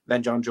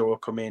 then John Joe will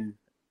come in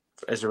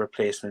as a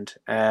replacement.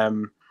 I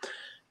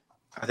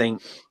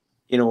think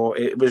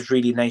it was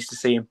really nice to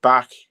see him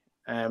back.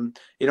 I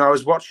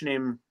was watching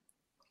him.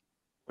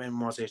 When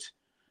was it?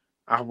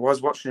 I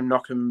was watching him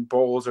knocking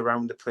balls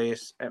around the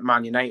place at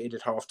Man United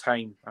at half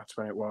time. That's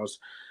when it was.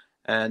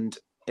 And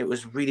it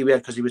was really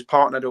weird because he was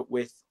partnered up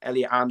with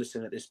Elliot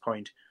Anderson at this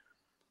point.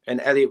 And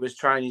Elliot was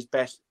trying his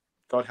best,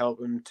 God help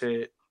him,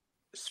 to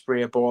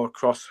spray a ball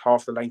across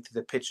half the length of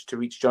the pitch to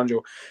reach John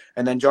Joe.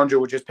 And then John Joe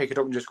would just pick it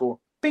up and just go,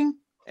 bing,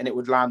 and it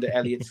would land at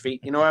Elliot's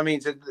feet. You know what I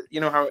mean? So,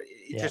 you know how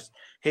just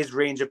his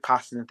range of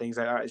passing and things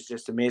like that is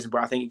just amazing.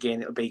 But I think,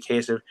 again, it'll be a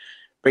case of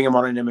bring him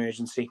on in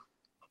emergency.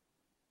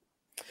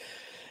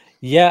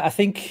 Yeah, I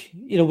think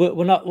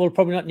we'll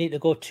probably not need to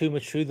go too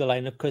much through the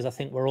lineup because I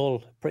think we're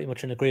all pretty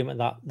much in agreement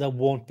that there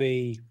won't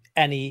be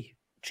any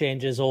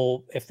changes,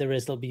 or if there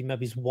is, there'll be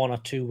maybe one or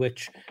two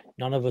which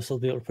none of us will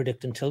be able to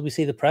predict until we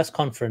see the press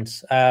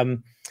conference.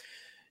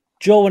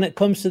 Joe, when it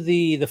comes to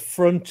the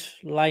front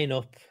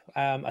lineup,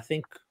 I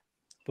think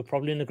we're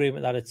probably in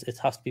agreement that it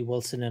has to be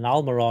Wilson and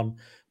Almiron.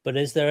 But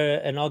is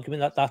there an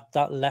argument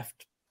that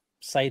left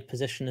side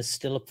position is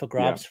still up for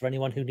grabs for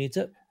anyone who needs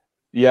it?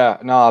 Yeah,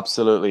 no,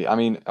 absolutely. I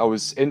mean, I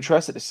was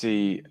interested to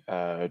see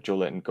Joe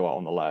Linton go out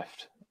on the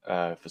left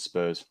for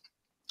Spurs.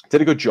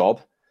 Did a good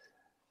job.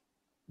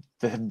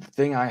 The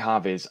thing I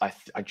have is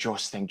I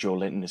just think Joe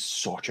Linton is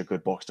such a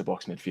good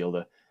box-to-box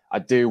midfielder. I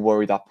do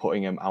worry that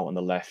putting him out on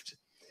the left.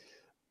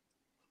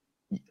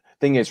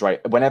 Thing is,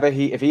 right,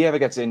 if he ever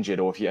gets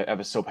injured or if you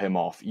ever sub him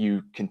off,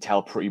 you can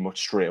tell pretty much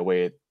straight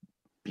away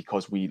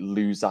because we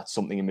lose that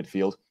something in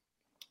midfield.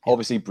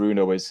 Obviously,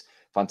 Bruno is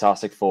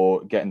fantastic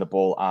for getting the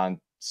ball and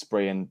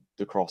spraying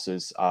the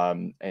crosses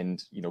and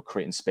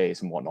creating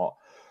space and whatnot.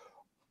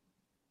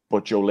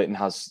 But Joe Linton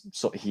has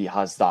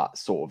that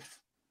sort of,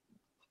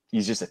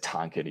 he's just a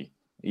tank, and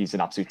he's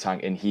an absolute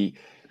tank, and he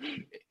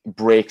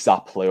breaks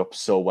that play up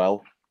so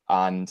well.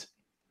 And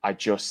I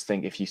just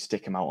think if you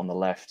stick him out on the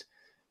left,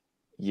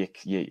 you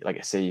like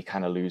I say, you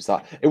kind of lose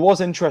that. It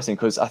was interesting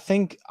because I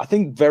think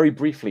very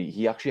briefly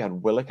he actually had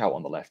Willock out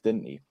on the left,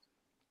 didn't he?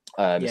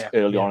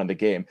 Early on in the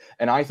game,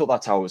 and I thought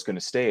that's how it was going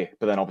to stay.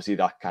 But then obviously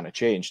that kind of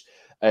changed,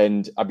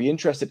 and I'd be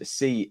interested to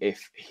see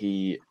if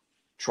he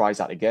tries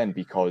that again,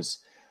 because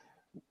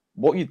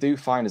what you do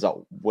find is that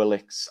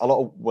a lot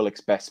of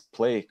Willock's best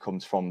play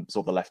comes from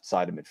sort of the left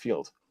side of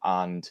midfield,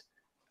 and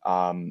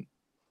I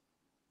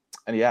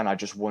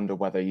just wonder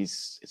whether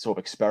he's sort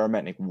of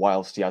experimenting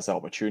whilst he has that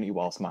opportunity,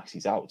 whilst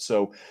Maxi's out.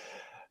 So,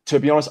 to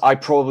be honest, I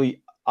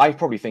probably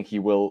think he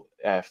will,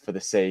 for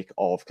the sake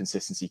of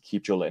consistency,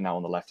 keep Joe Linton out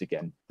on the left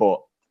again.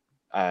 But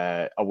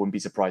I wouldn't be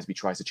surprised if he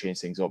tries to change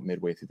things up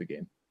midway through the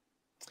game.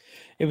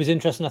 It was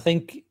interesting. I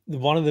think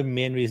one of the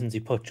main reasons he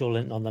put Joe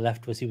Linton on the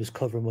left was he was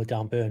covering with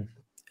Dan Burn.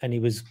 And he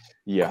was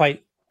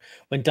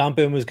when Dan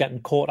Burn was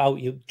getting caught out,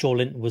 Joe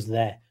Linton was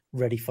there,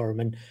 ready for him.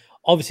 And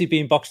obviously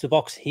being box to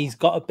box, he's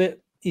got a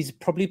bit he's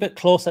probably a bit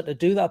closer to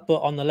do that,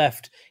 but on the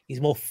left,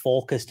 he's more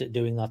focused at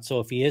doing that. So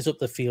if he is up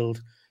the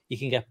field, he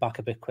can get back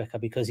a bit quicker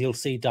because he'll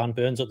see Dan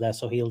Burns up there,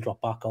 so he'll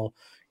drop back or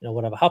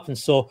whatever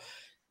happens. So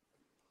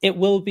it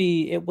will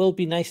be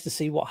nice to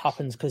see what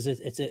happens because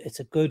it's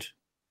a good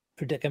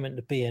predicament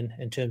to be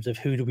in terms of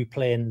who do we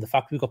play in. The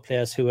fact we've got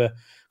players who are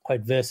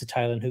quite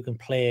versatile and who can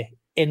play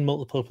in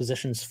multiple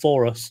positions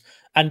for us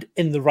and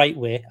in the right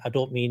way. I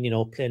don't mean,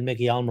 playing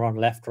Miggy Almiron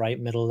left, right,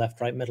 middle,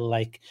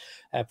 like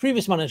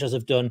previous managers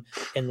have done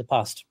in the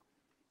past.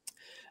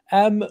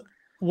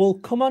 We'll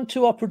come on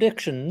to our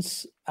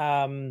predictions.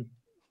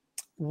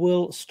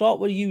 We'll start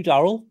with you,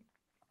 Daryl.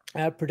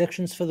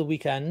 Predictions for the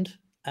weekend.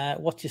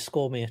 What's your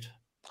score, mate?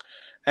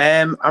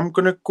 I'm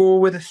going to go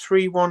with a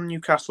 3-1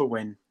 Newcastle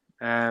win.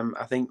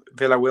 I think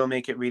Villa will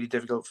make it really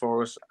difficult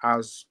for us,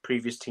 as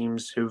previous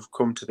teams who've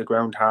come to the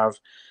ground have.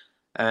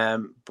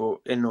 But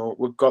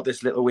we've got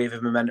this little wave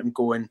of momentum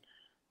going,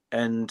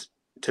 and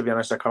to be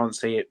honest, I can't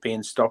see it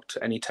being stopped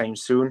anytime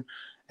soon.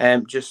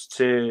 Just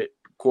to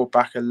go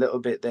back a little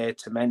bit there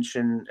to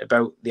mention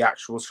about the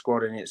actual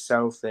squad in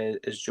itself,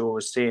 as Joe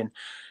was saying,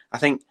 I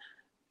think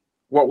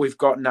what we've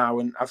got now,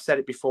 and I've said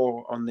it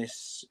before on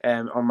this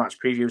on match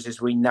previews,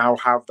 is we now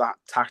have that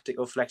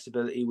tactical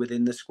flexibility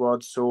within the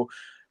squad. So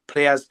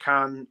players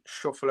can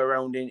shuffle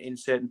around in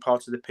certain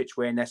parts of the pitch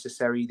where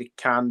necessary. There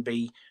can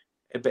be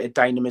a bit of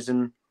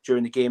dynamism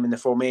during the game in the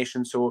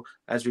formation. So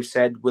as we've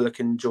said, Willock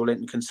and Joe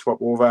Linton can swap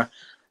over.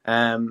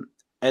 And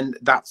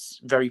that's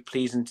very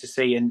pleasing to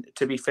see. And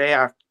to be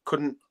fair, I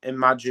couldn't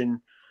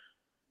imagine,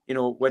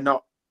 we're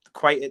not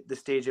quite at the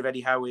stage of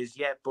Eddie Howe is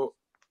yet, but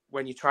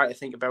when you try to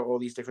think about all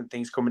these different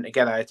things coming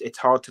together, it's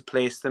hard to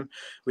place them,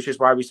 which is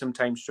why we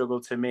sometimes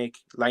struggle to make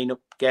lineup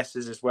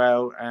guesses as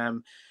well.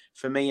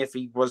 For me, if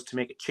he was to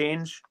make a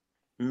change,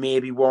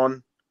 maybe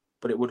one,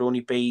 but it would only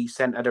be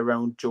centred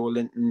around Joe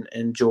Linton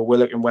and Joe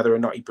Willock and whether or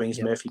not he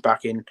brings Murphy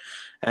back in.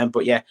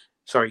 But yeah,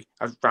 sorry,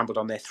 I've rambled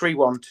on there.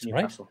 3-1 to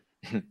Newcastle.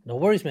 Right. No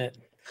worries, mate.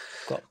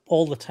 Got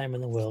all the time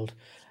in the world.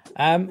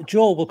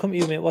 Joe, we'll come to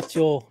you, mate. What's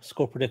your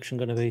score prediction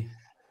going to be?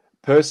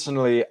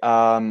 Personally,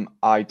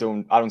 I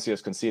don't see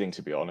us conceding,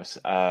 to be honest.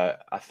 Villa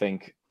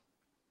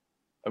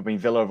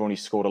have only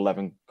scored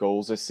 11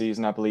 goals this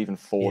season, I believe, and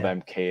 4 of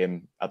them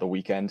came at the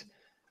weekend.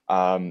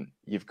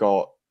 You've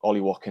got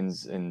Ollie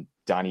Watkins and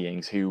Danny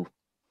Ings, who,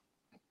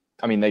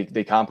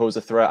 they can pose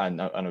a threat.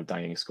 And I know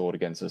Danny Ings scored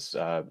against us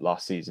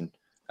last season,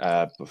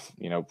 and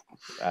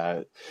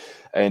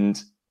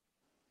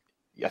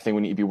I think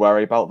we need to be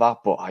wary about that.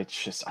 But I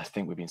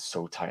think we've been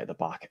so tight at the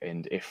back,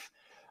 and if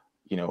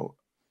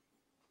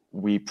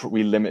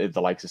we limited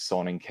the likes of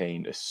Son and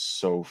Kane to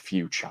so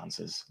few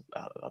chances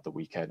at the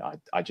weekend,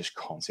 I just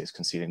can't see us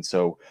conceding.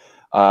 So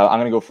I'm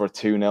going to go for a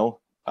 2-0,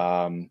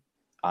 and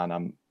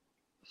I'm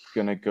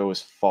going to go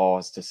as far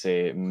as to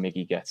say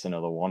Miggy gets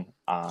another one.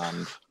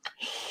 And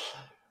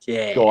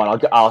go on,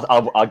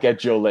 I'll get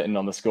Joe Linton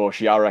on the score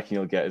sheet. I reckon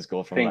he'll get his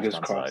goal from the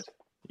left-hand side.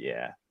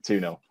 Yeah,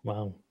 2-0.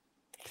 Wow.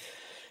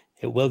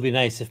 It will be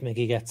nice if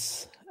Miggy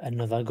gets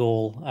another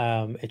goal.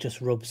 It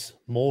just rubs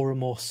more and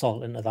more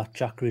salt into that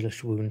Jack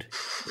Grealish wound.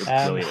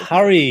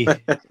 Harry,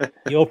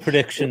 your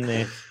prediction,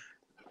 mate?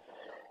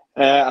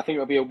 I think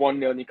it'll be a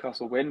 1-0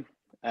 Newcastle win.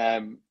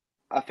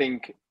 I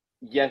think,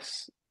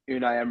 yes,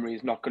 Unai Emery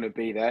is not going to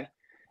be there,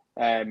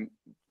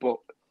 but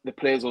the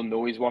players will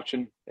know he's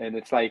watching, and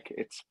it's like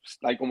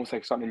almost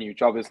like starting a new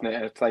job, isn't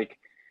it? It's like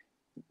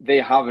they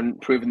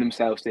haven't proven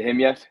themselves to him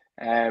yet.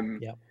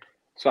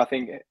 So I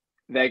think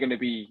they're going to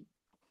be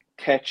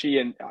catchy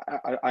and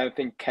I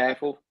think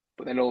careful,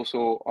 but then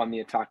also on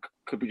the attack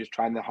could be just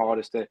trying their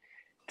hardest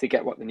to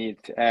get what they need.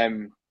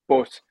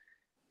 But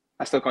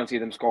I still can't see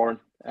them scoring,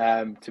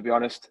 to be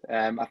honest.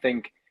 I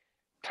think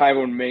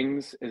Tyrone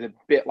Mings is a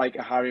bit like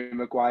a Harry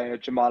Maguire,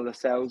 Jamal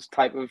Lascelles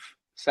type of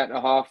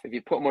centre-half. If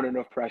you put him under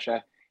enough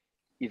pressure,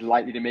 he's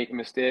likely to make a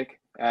mistake.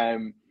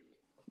 The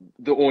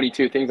only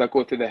two things that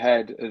go through the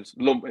head is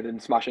lump it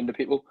and smash into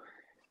people.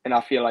 And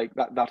I feel like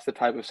that's the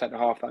type of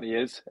centre-half that he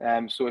is.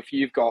 So if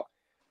you've got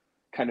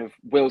kind of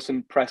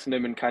Wilson pressing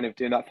him and kind of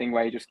doing that thing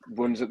where he just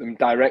runs at them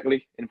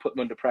directly and put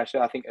them under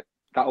pressure, I think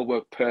that'll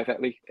work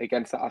perfectly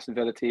against the Aston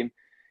Villa team.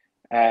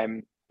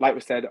 Like we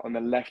said, on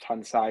the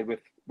left-hand side with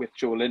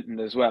Joe Linton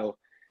as well,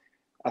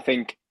 I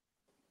think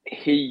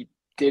he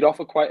did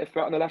offer quite a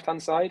threat on the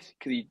left-hand side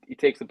because he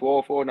takes the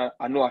ball forward. And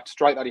I know that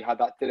strike that he had,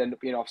 that did end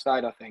up being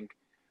offside, I think.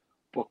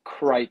 But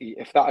crikey,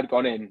 if that had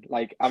gone in,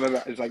 like I remember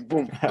it was like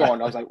boom, gone.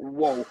 I was like,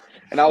 whoa!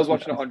 And I was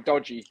watching it on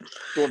dodgy.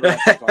 Don't know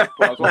but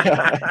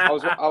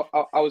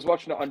I was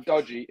watching it on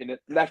dodgy, and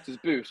it left his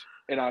boot,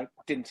 and I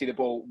didn't see the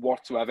ball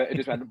whatsoever. It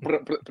just went and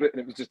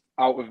it was just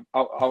out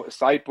of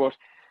sight. But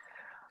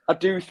I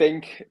do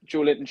think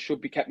Joe Linton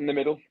should be kept in the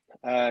middle.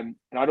 And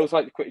I'd also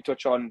like to quickly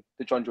touch on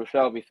the John Joe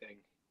Shelby thing.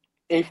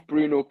 If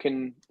Bruno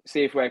can,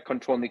 say if we're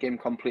controlling the game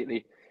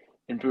completely,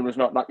 and Bruno's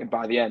not lacking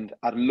by the end,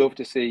 I'd love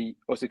to see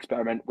us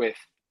experiment with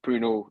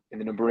Bruno in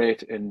the number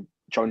 8 and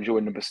John Joe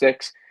in number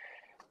 6,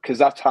 because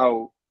that's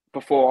how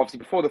before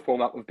the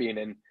format we've been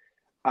in,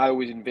 I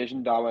always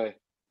envisioned our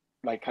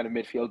like kind of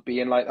midfield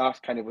being like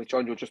that, kind of with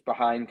Jonjo just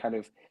behind, kind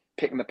of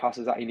picking the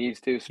passes that he needs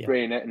to,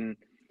 spraying it, and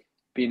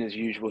being his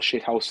usual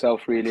shithouse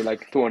self, really,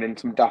 like throwing in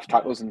some daft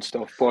tackles and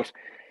stuff. But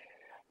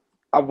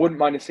I wouldn't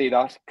mind to see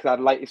that, because I'd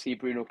like to see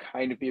Bruno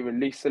kind of be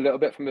released a little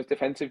bit from his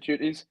defensive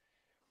duties.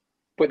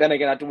 But then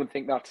again, I don't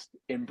think that's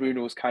in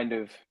Bruno's kind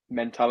of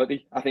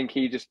mentality. I think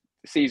he just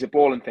sees a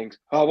ball and thinks,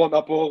 "Oh, I want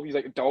that ball." He's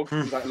like a dog.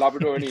 He's like a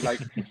Labrador, and he's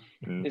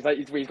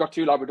got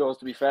two Labradors,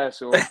 to be fair,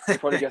 so he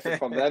probably gets it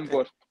from them.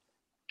 But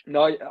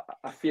no,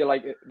 I feel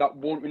like that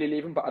won't really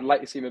leave him. But I'd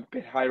like to see him a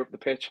bit higher up the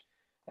pitch.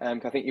 I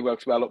think he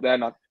works well up there,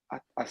 and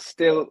I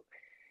still,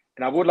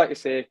 and I would like to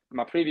say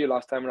my preview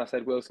last time when I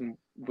said Wilson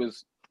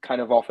was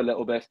kind of off a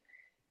little bit,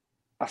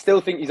 I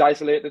still think he's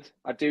isolated.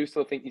 I do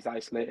still think he's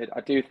isolated.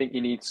 I do think he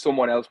needs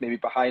someone else maybe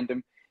behind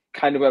him,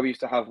 kind of where we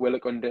used to have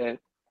Willock under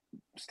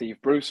Steve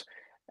Bruce,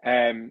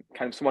 kind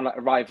of someone that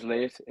arrives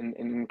late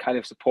and kind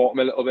of support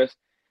him a little bit.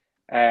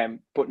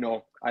 But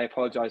no, I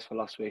apologise for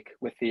last week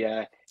with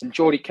the and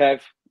Geordie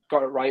Kev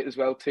got it right as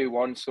well,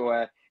 2-1.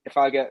 So if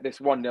I get this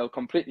 1-0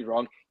 completely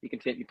wrong, you can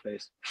take your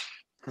place.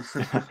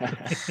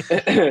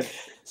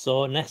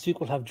 So next week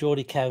we'll have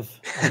Geordie Kev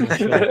on the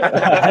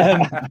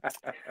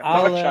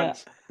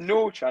show.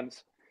 No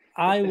chance.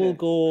 I will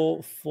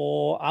go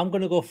for. I'm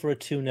going to go for a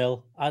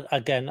 2-0.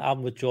 Again,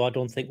 I'm with Joe. I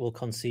don't think we'll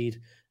concede,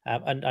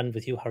 and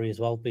with you, Harry, as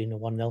well, being a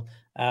 1-0.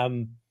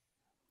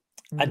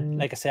 And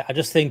like I said, I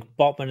just think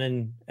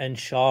Botman and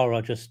Shaw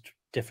are just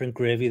different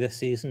gravy this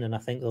season, and I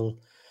think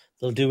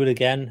they'll do it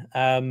again.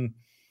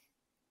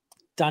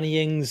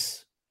 Danny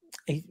Ings,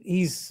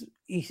 he's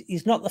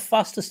not the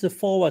fastest of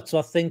forwards, so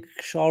I think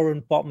Shaw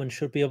and Botman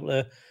should be able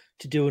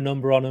to do a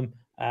number on him.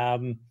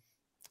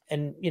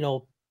 And you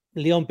know,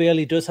 Leon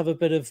Bailey does have a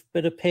bit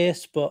of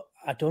pace, but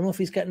I don't know if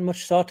he's getting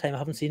much start time. I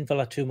haven't seen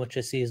Villa too much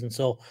this season,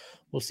 so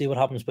we'll see what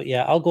happens. But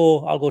yeah, I'll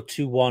go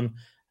 2-1.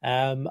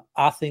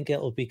 I think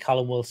it'll be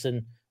Callum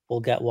Wilson will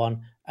get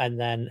one, and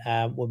then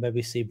we'll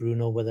maybe see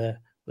Bruno with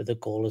a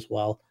goal as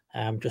well,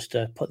 just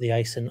to put the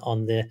icing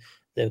on the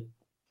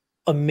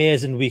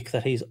amazing week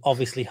that he's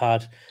obviously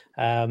had,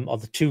 or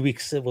the 2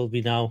 weeks it will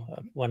be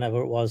now,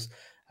 whenever it was.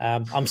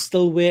 I'm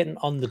still waiting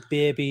on the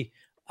baby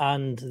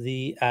and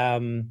the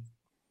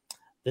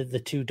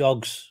two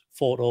dogs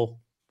photo.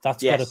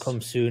 That's got to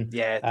come soon.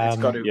 Yeah,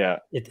 it's got to. Yeah,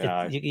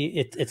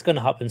 it's going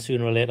to happen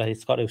sooner or later.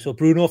 It's got to. So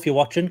Bruno, if you're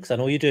watching, because I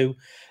know you do,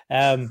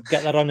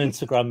 get that on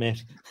Instagram,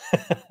 mate.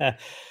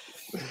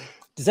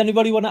 Does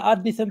anybody want to add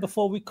anything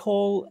before we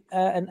call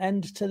an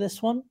end to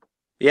this one?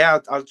 Yeah,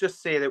 I'll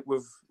just say that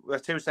we've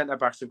two centre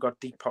backs have got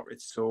deep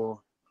pockets,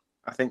 so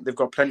I think they've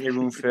got plenty of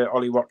room for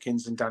Ollie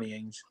Watkins and Danny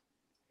Ings.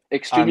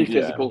 Extremely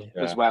physical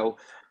as well.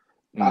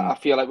 I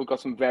feel like we've got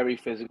some very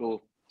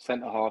physical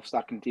centre halves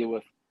that can deal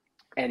with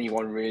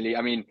anyone, really.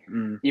 I mean,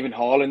 even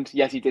Haaland,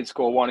 yes, he did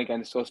score one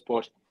against us,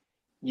 but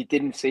you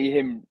didn't see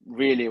him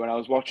really, when I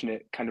was watching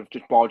it, kind of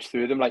just barge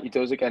through them like he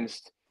does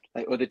against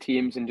like other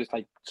teams and just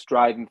like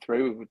striding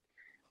through.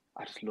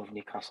 I just love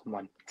Newcastle,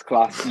 man. It's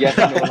class. Yes,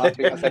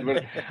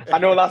 I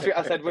know last week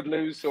I said we'd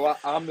lose, so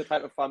I'm the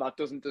type of fan that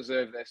doesn't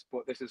deserve this,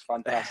 but this is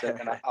fantastic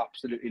and I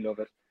absolutely love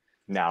it.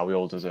 Nah, we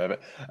all deserve it.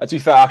 To be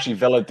fair, actually,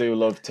 Villa do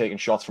love taking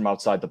shots from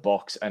outside the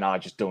box, and I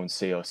just don't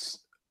see us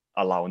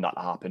allowing that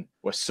to happen.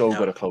 We're so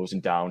good at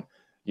closing down,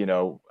 you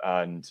know,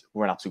 and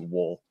we're an absolute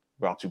wall.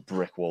 We're an absolute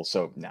brick wall.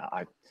 So,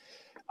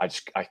 I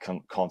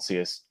can't see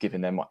us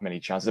giving them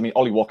many chances. I mean,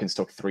 Ollie Watkins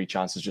took 3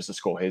 chances just to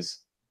score his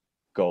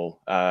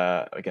goal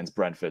against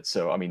Brentford.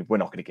 So, I mean, we're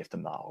not going to give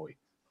them that, are we?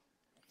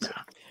 No.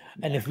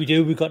 And if we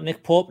do, we've got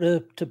Nick Pope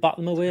to bat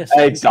them away.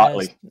 So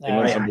exactly.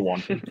 Number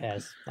one.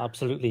 Yes,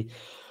 absolutely.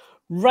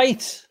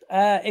 Right.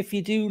 If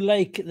you do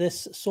like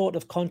this sort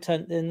of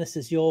content, then this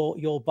is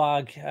your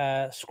bag.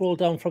 Scroll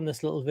down from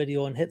this little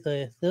video and hit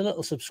the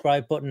little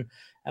subscribe button.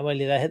 And while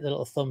you're there, hit the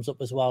little thumbs up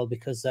as well,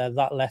 because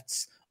that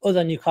lets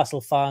other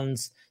Newcastle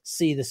fans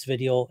see this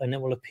video and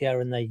it will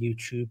appear in their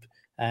YouTube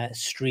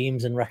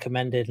streams and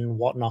recommended and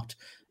whatnot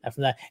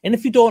from there. And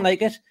if you don't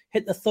like it,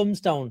 hit the thumbs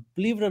down.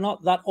 Believe it or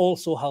not, that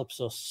also helps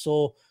us.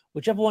 So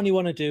whichever one you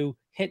want to do,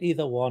 hit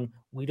either one.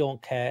 We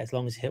don't care as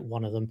long as you hit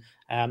one of them.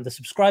 The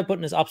subscribe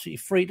button is absolutely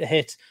free to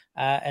hit,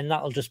 and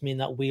that'll just mean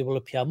that we will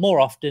appear more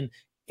often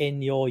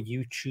in your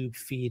YouTube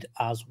feed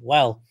as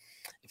well.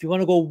 If you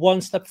want to go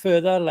one step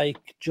further, like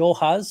Joe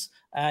has,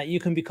 you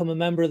can become a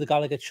member of the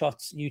Gallagher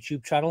Shots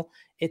YouTube channel.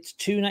 It's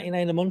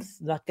 $2.99 a month.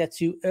 That gets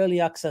you early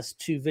access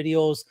to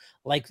videos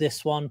like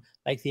this one,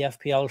 like the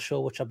FPL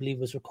show, which I believe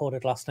was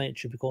recorded last night. It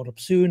should be going up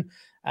soon.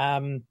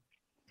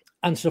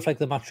 And stuff like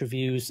the match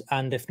reviews.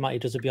 And if Matty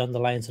does a Beyond the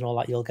Lines and all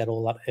that, you'll get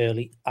all that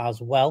early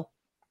as well.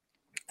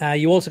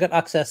 You also get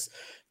access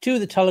to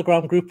the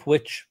Telegram group,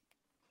 which,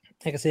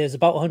 like I say, is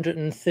about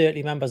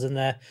 130 members in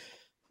there,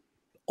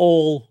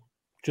 all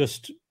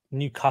just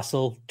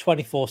Newcastle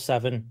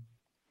 24/7.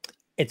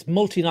 It's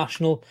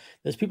multinational.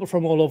 There's people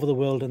from all over the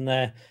world in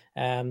there.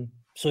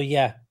 So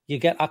yeah, you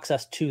get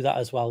access to that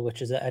as well,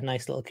 which is a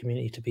nice little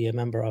community to be a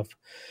member of.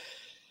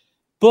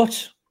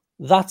 But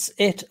that's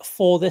it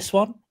for this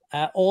one.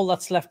 All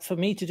that's left for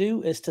me to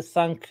do is to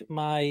thank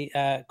my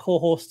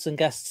co-hosts and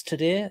guests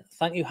today.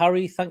 Thank you,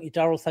 Harry. Thank you,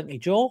 Daryl. Thank you,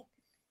 Joe.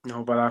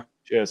 No bother.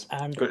 Cheers.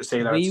 And good to see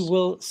you, we lads.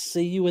 will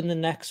see you in the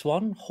next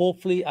one,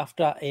 hopefully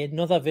after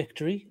another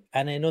victory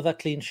and another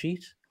clean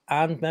sheet.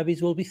 And maybe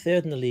we'll be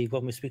third in the league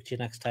when we speak to you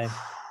next time.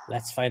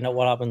 Let's find out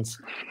what happens.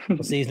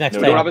 We'll see you next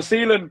time. We don't have a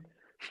ceiling.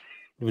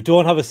 We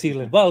don't have a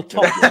ceiling. Well,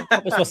 top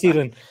is our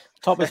ceiling.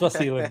 Top is our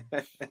ceiling.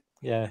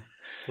 Yeah,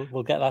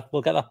 we'll get that.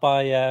 We'll get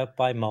that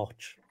by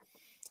March.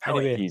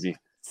 Anyway, easy.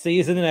 See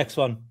you in the next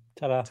one.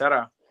 Ta-da.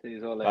 Ta-da. See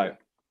you all later. Bye.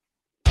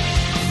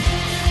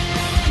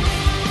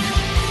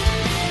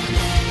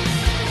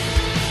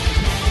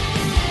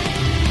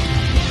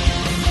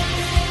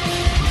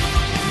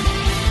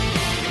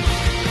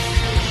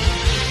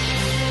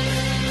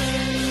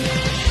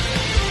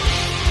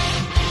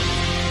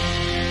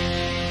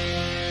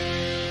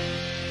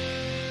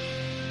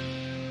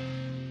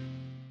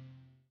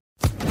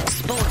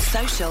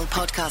 Social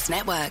Podcast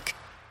Network.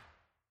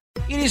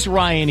 It is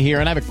Ryan here,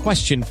 and I have a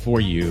question for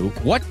you.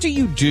 What do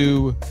you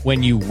do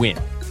when you win?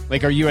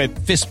 Like, are you a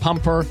fist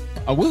pumper,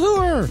 a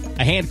woohooer,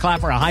 a hand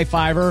clapper, a high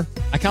fiver?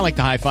 I kind of like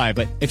the high five,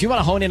 but if you want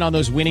to hone in on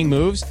those winning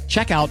moves,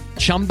 check out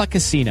Chumba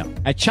Casino.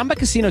 At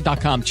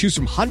ChumbaCasino.com, choose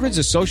from hundreds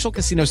of social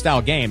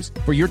casino-style games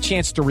for your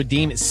chance to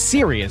redeem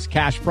serious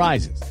cash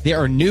prizes. There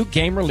are new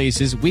game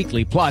releases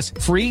weekly, plus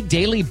free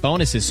daily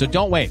bonuses. So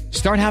don't wait.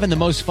 Start having the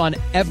most fun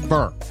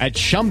ever at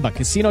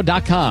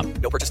ChumbaCasino.com.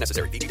 No purchase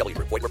necessary. VGW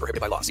Group. Void where prohibited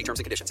by law. See terms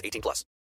and conditions. 18+.